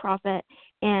small nonprofit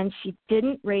and she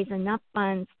didn't raise enough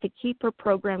funds to keep her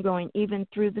program going even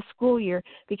through the school year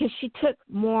because she took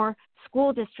more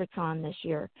school districts on this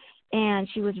year. And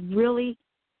she was really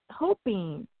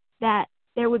hoping that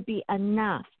there would be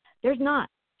enough. There's not.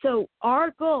 So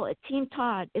our goal at Team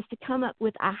Todd is to come up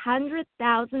with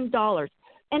 $100,000.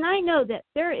 And I know that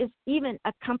there is even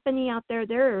a company out there,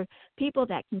 there are people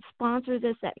that can sponsor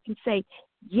this, that can say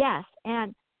yes.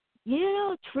 And,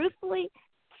 truthfully,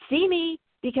 see me,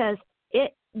 because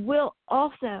it will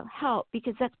also help,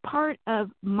 because that's part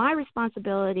of my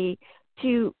responsibility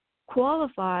to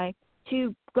qualify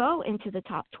to go into the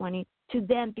top 20 to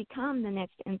then become the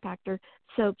next impactor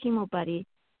so Chemo Buddy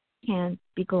can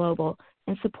be global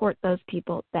and support those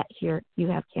people that hear you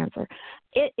have cancer.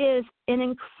 It is an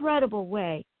incredible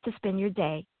way to spend your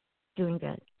day doing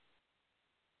good.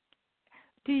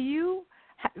 Do you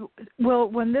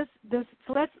when this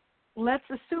so let's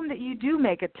assume that you do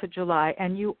make it to July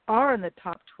and you are in the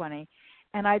top 20,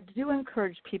 and I do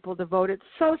encourage people to vote. It's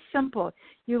so simple.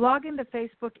 You log into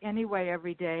Facebook anyway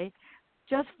every day.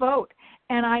 Just vote.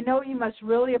 And I know you must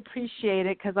really appreciate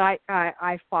it, because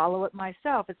I follow it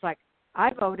myself. It's like,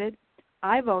 I voted,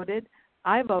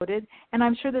 and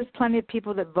I'm sure there's plenty of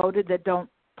people that voted that don't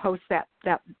post that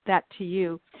to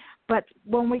you. But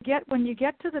when you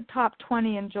get to the top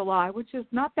 20 in July, which is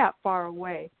not that far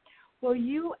away, will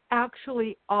you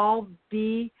actually all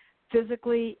be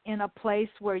physically in a place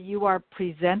where you are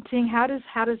presenting? How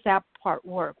does that part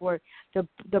work, where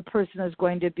the person is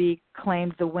going to be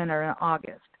claimed the winner in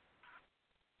August?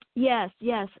 Yes.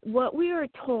 What we are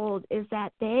told is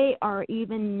that they are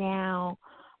even now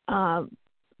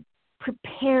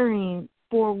preparing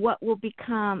for what will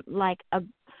become like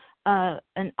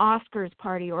an Oscars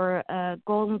party or a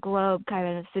Golden Globe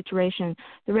kind of situation.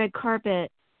 The red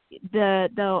carpet, the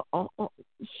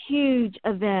huge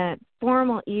event,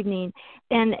 formal evening,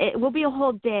 and it will be a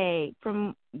whole day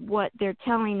from what they're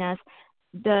telling us.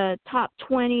 The top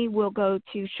 20 will go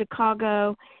to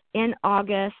Chicago in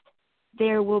August.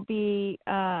 There will be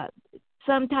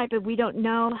some type of, we don't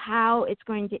know how it's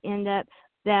going to end up,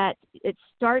 that it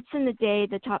starts in the day,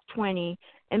 the top 20,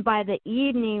 and by the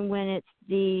evening when it's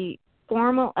the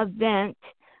formal event,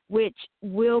 which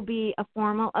will be a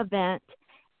formal event,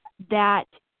 that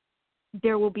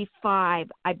there will be 5,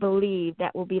 I believe,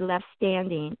 that will be left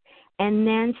standing. And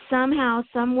then somehow,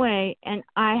 some way, and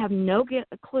I have no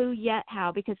clue yet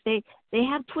how, because they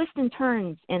have twists and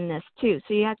turns in this too.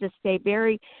 So you have to stay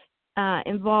very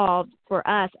involved for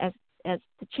us as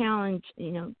the challenge,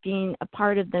 being a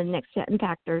part of the next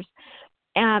impactors.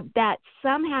 That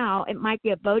somehow it might be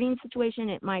a voting situation.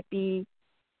 It might be,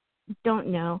 don't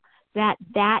know, that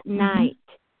night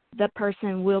the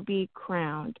person will be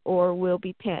crowned or will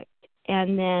be picked.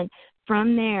 And then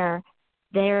from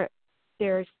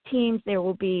there's teams, there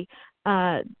will be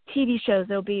TV shows,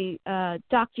 there'll be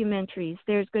documentaries,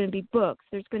 there's going to be books,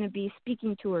 there's going to be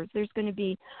speaking tours, there's going to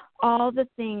be all the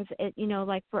things,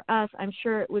 like for us, I'm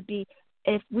sure it would be,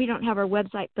 if we don't have our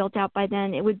website built out by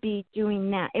then, it would be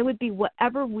doing that. It would be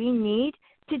whatever we need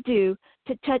to do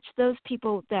to touch those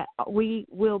people that we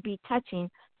will be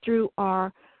touching through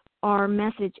our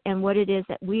message and what it is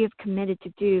that we have committed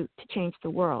to do to change the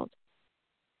world.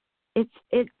 This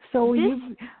is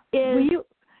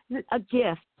a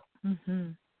gift.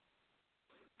 Mm-hmm.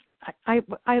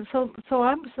 So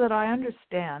that I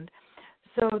understand.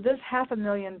 So this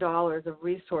 $500,000 of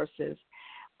resources,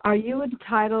 are you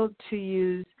entitled to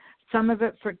use some of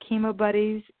it for Chemo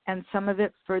Buddies and some of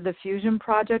it for the Fusion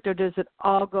Project, or does it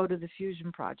all go to the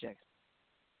Fusion Project?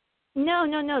 No.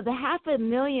 The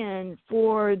 $500,000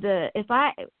 for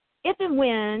if and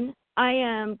when I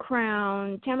am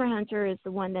crowned, Tamara Hunter is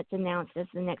the one that's announced as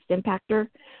the next impactor.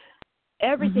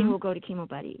 Everything will go to Chemo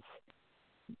Buddies.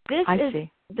 This is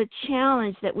the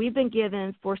challenge that we've been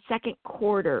given for second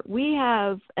quarter. We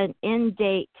have an end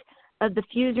date of the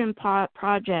Fusion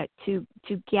Project to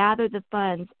gather the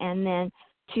funds and then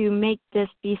to make this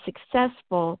be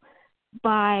successful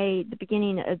by the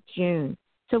beginning of June.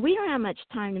 So we don't have much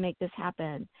time to make this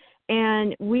happen.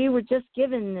 And we were just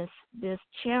given this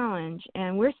challenge,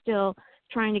 and we're still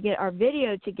trying to get our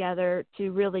video together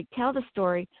to really tell the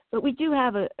story. But we do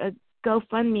have a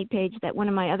GoFundMe page that one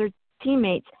of my other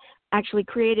teammates actually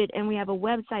created, and we have a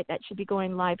website that should be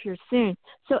going live here soon.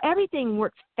 So everything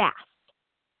works fast.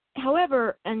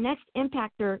 However, a next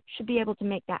impactor should be able to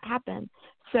make that happen.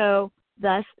 So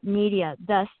thus media,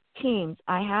 thus teams.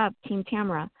 I have Team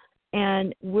Tamara,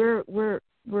 and we're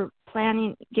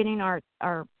planning getting our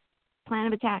plan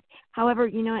of attack. However,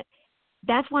 you know what?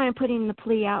 That's why I'm putting the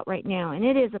plea out right now, and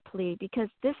it is a plea because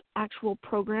this actual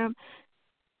program,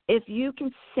 if you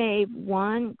can save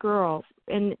one girl,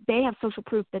 and they have social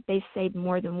proof that they saved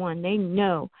more than one, they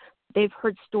know, they've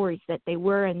heard stories that they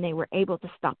were able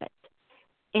to stop it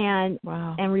and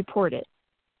report it.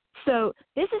 So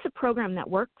this is a program that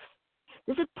works.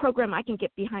 This is a program I can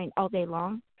get behind all day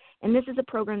long, and this is a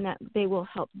program that they will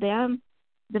help them,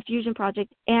 the Fusion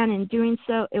Project, and in doing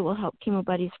so, it will help Chemo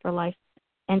Buddies for Life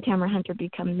and Tamara Hunter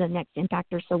become the next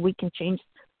impactor so we can change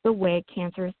the way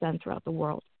cancer is done throughout the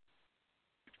world.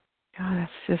 God,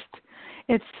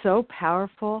 it's so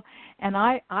powerful. And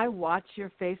I watch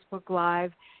your Facebook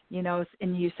Live,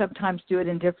 and you sometimes do it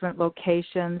in different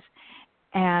locations,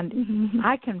 and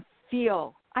I can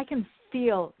feel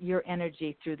your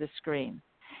energy through the screen.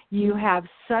 You have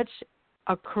such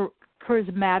a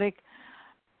charismatic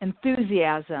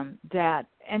enthusiasm that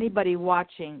anybody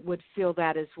watching would feel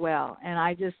that as well. And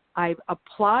I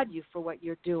applaud you for what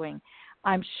you're doing.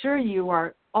 I'm sure you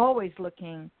are always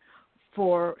looking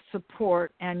for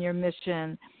support and your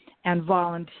mission and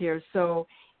volunteers. So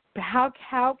how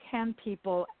can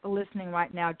people listening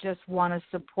right now just want to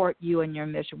support you and your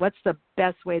mission? What's the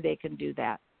best way they can do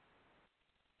that?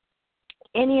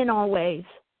 Any and all ways.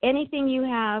 Anything you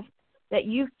have that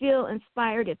you feel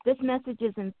inspired, if this message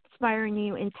is inspiring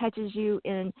you and touches you,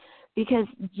 and because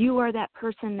you are that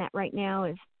person that right now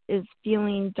is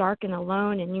feeling dark and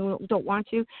alone and you don't want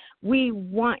to, we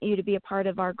want you to be a part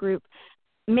of our group.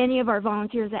 Many of our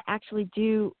volunteers that actually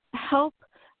do help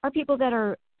are people that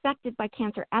are affected by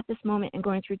cancer at this moment and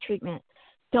going through treatment.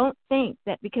 Don't think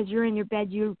that because you're in your bed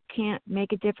you can't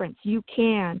make a difference. You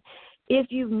can. If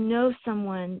you know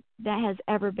someone that has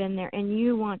ever been there and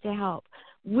you want to help,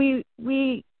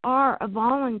 we are a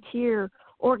volunteer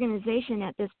organization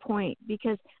at this point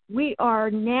because we are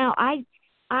now,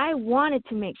 I wanted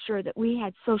to make sure that we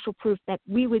had social proof that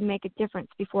we would make a difference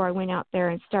before I went out there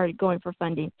and started going for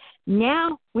funding.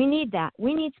 Now we need that.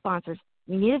 We need sponsors.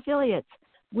 We need affiliates.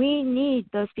 We need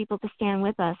those people to stand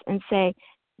with us and say,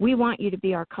 we want you to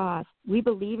be our cause. We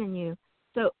believe in you.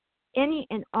 So any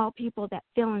and all people that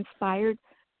feel inspired,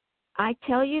 I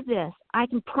tell you this, I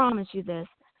can promise you this,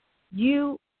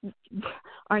 you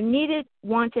are needed,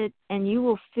 wanted, and you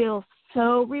will feel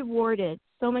so rewarded,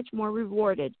 so much more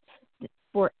rewarded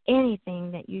for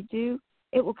anything that you do.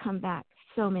 It will come back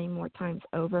so many more times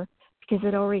over because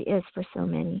it already is for so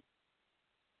many.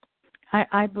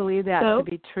 I believe that to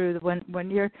be true. When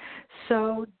you're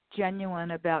so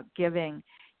genuine about giving,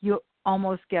 you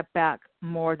almost get back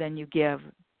more than you give,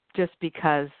 just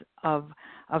because of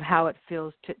how it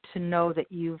feels to know that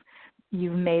you've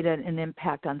made an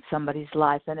impact on somebody's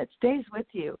life, and it stays with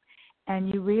you,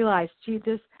 and you realize, gee,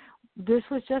 this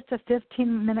was just a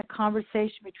 15-minute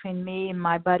conversation between me and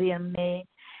my buddy and me,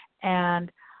 and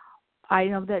I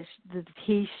know that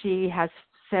she has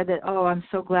said that, oh, I'm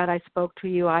so glad I spoke to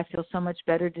you. I feel so much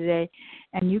better today.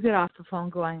 And you get off the phone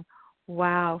going,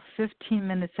 wow, 15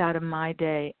 minutes out of my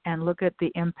day, and look at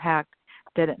the impact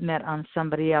that it meant on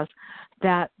somebody else.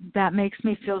 That makes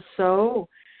me feel so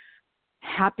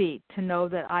happy to know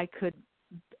that I could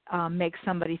make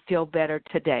somebody feel better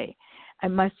today.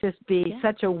 It must just be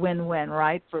such a win-win,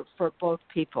 right, for both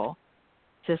people.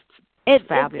 It's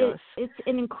fabulous. It's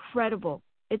incredible.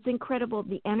 It's incredible,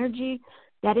 the energy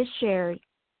that is shared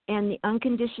and the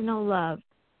unconditional love.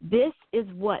 This is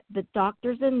what the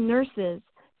doctors and nurses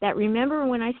that, remember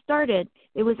when I started,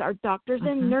 it was our doctors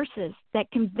and nurses that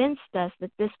convinced us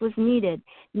that this was needed.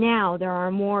 Now there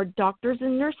are more doctors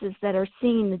and nurses that are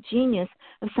seeing the genius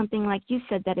of something like you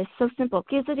said that is so simple,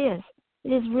 because it is.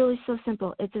 It is really so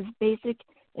simple. It's as basic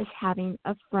as having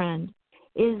a friend.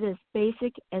 It is as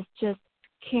basic as just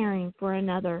caring for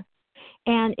another.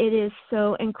 And it is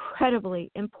so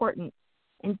incredibly important.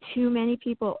 And too many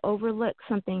people overlook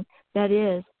something that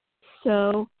is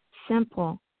so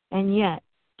simple and yet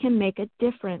can make a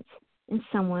difference in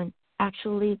someone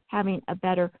actually having a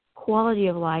better quality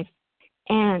of life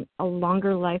and a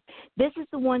longer life. This is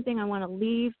the one thing I want to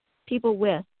leave people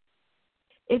with.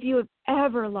 If you have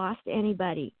ever lost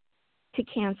anybody to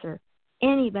cancer,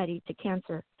 and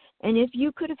if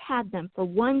you could have had them for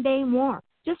one day more,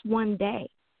 just one day,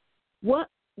 what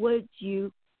would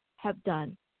you have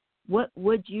done? What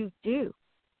would you do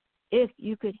if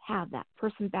you could have that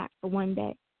person back for one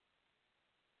day?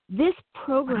 This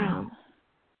program,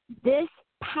 this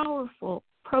powerful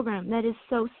program that is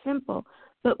so simple,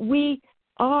 but we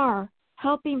are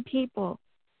helping people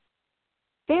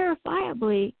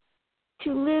verifiably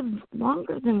to live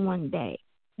longer than one day.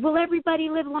 Will everybody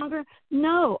live longer?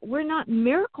 No, we're not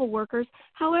miracle workers.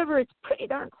 However, it's pretty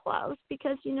darn close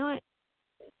because, you know what?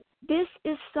 This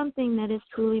is something that is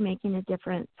truly making a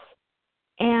difference.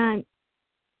 And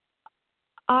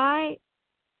I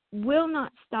will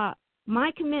not stop.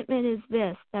 My commitment is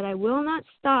this, that I will not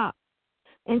stop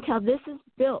until this is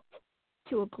built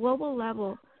to a global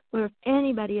level where if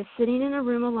anybody is sitting in a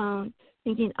room alone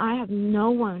thinking, I have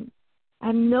no one,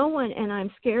 and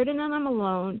I'm scared and I'm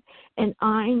alone, and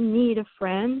I need a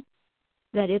friend,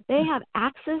 that if they have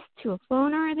access to a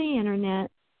phone or the internet,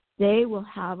 they will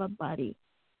have a buddy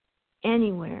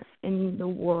anywhere in the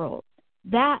world.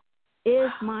 That is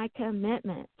my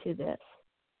commitment to this.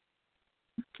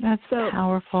 That's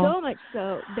powerful. So much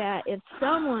so that if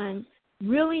someone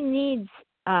really needs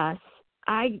us,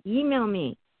 email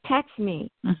me, text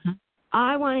me. Mm-hmm.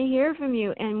 I want to hear from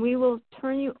you, and we will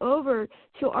turn you over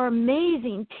to our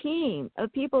amazing team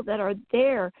of people that are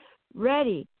there,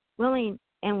 ready, willing,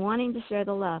 and wanting to share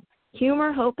the love.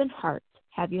 Humor, hope, and heart.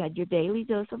 Have you had your daily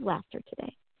dose of laughter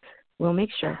today? We'll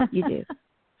make sure you do.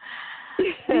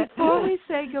 Before we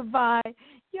say goodbye,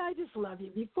 I just love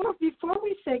you. Before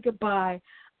we say goodbye,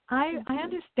 I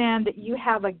understand that you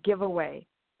have a giveaway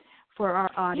for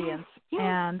our audience,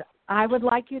 and I would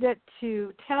like you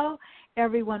to tell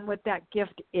everyone what that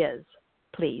gift is,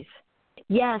 please.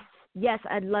 Yes,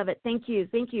 I'd love it. Thank you.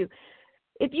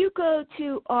 If you go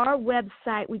to our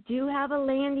website, we do have a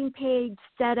landing page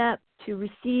set up to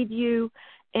receive you,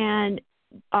 and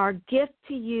our gift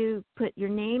to you, put your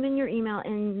name and your email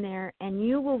in there, and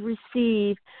you will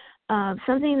receive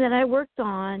something that I worked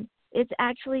on. It's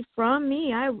actually from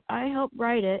me. I helped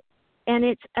write it, and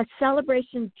it's a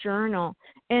celebration journal,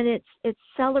 and it's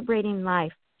celebrating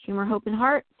life, humor, hope, and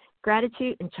heart,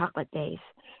 gratitude, and chocolate days.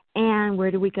 And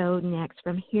where do we go next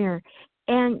from here?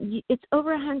 And it's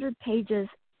over 100 pages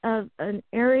of an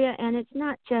area, and it's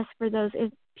not just for those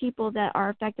people that are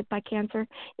affected by cancer.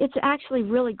 It's actually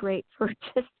really great for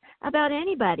just about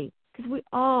anybody, because we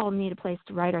all need a place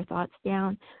to write our thoughts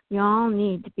down. We all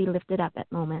need to be lifted up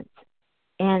at moments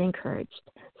and encouraged.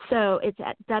 So it's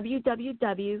at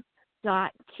www.chemobuddies,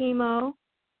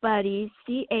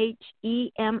 ChemoBuddies,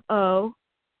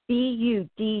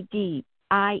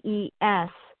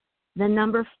 the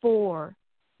number 4,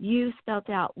 you spelled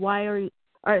out life,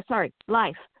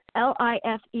 LIFE.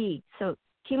 So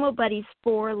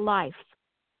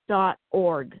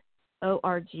ChemoBuddies4Life.org,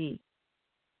 O-R-G.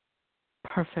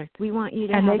 Perfect. We want you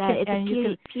to have that. It's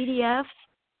a PDF,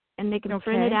 and they can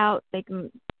print it out.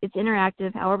 It's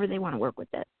interactive, however they want to work with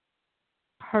it.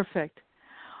 Perfect.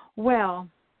 Well,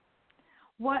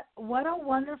 what a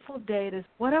wonderful day it is.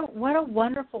 What a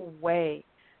wonderful way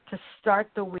to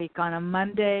start the week on a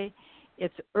Monday.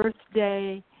 It's Earth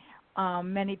Day.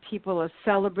 Many people have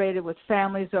celebrated with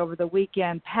families over the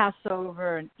weekend,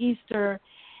 Passover and Easter,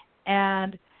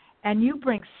 and you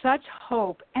bring such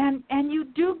hope, and you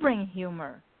do bring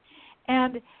humor,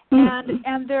 and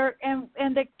there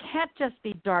can't just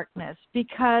be darkness,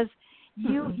 because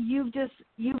you've just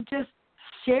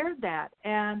shared that,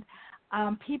 and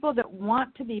people that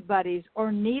want to be buddies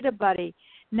or need a buddy,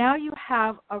 now you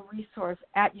have a resource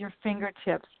at your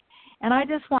fingertips. And I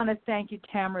just want to thank you,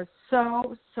 Tamara,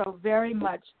 so very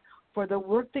much for the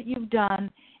work that you've done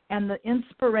and the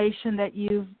inspiration that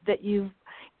you've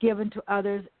given to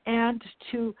others, and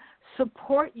to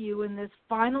support you in this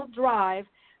final drive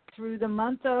through the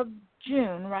month of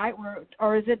June, right?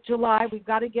 Or is it July? We've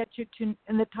got to get you to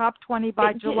in the top 20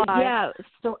 by July. Yeah.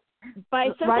 So by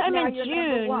sometime right in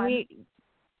June,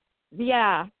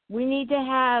 we need to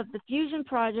have the Fusion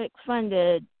Project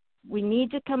funded. We need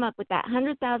to come up with that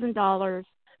 $100,000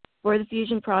 for the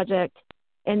Fusion Project,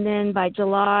 and then by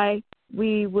July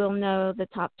we will know the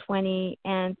top 20.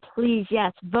 And please,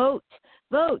 yes, vote,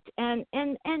 and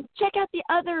check out the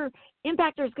other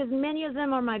impactors, because many of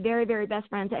them are my very, very best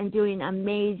friends and doing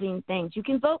amazing things. You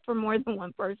can vote for more than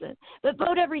one person, but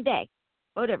vote every day.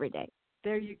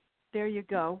 There you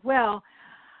go. Well,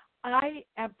 I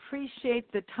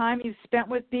appreciate the time you spent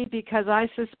with me, because I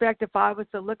suspect if I was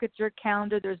to look at your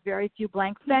calendar, there's very few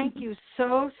blanks. Thank you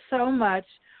so much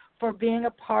for being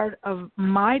a part of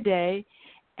my day.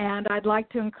 And I'd like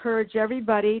to encourage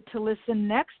everybody to listen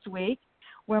next week,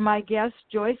 where my guests,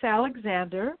 Joyce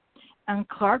Alexander and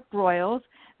Clark Broyles,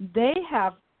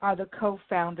 are the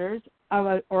co-founders of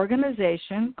an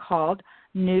organization called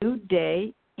New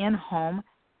Day In-Home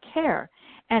Care.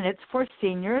 And it's for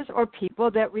seniors or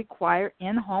people that require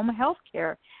in-home health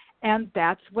care. And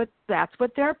that's what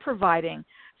they're providing.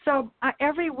 So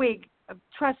every week,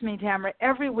 trust me, Tamara,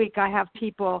 every week I have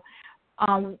people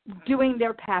doing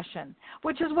their passion,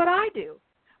 which is what I do.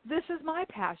 This is my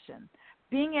passion.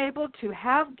 Being able to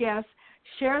have guests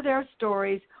share their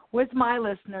stories with my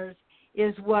listeners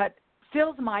is what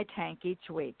fills my tank each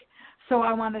week. So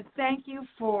I want to thank you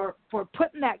for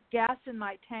putting that gas in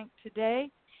my tank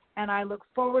today. and I look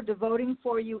forward to voting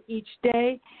for you each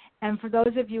day. And for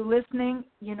those of you listening,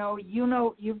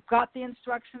 you've got the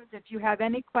instructions. If you have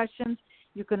any questions,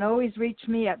 you can always reach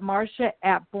me at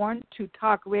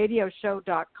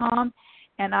Marcia@borntotalkradioshow.com,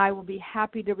 and I will be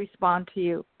happy to respond to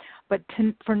you. But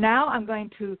for now, I'm going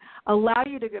to allow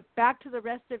you to get back to the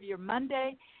rest of your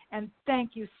Monday, and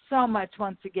thank you so much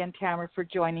once again, Tamara, for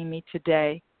joining me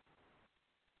today.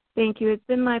 Thank you. It's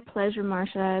been my pleasure,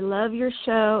 Marcia. I love your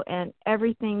show and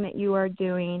everything that you are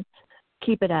doing.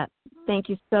 Keep it up. Thank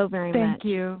you so very much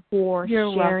you for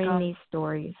You're sharing welcome. these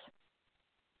stories.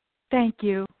 Thank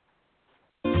you.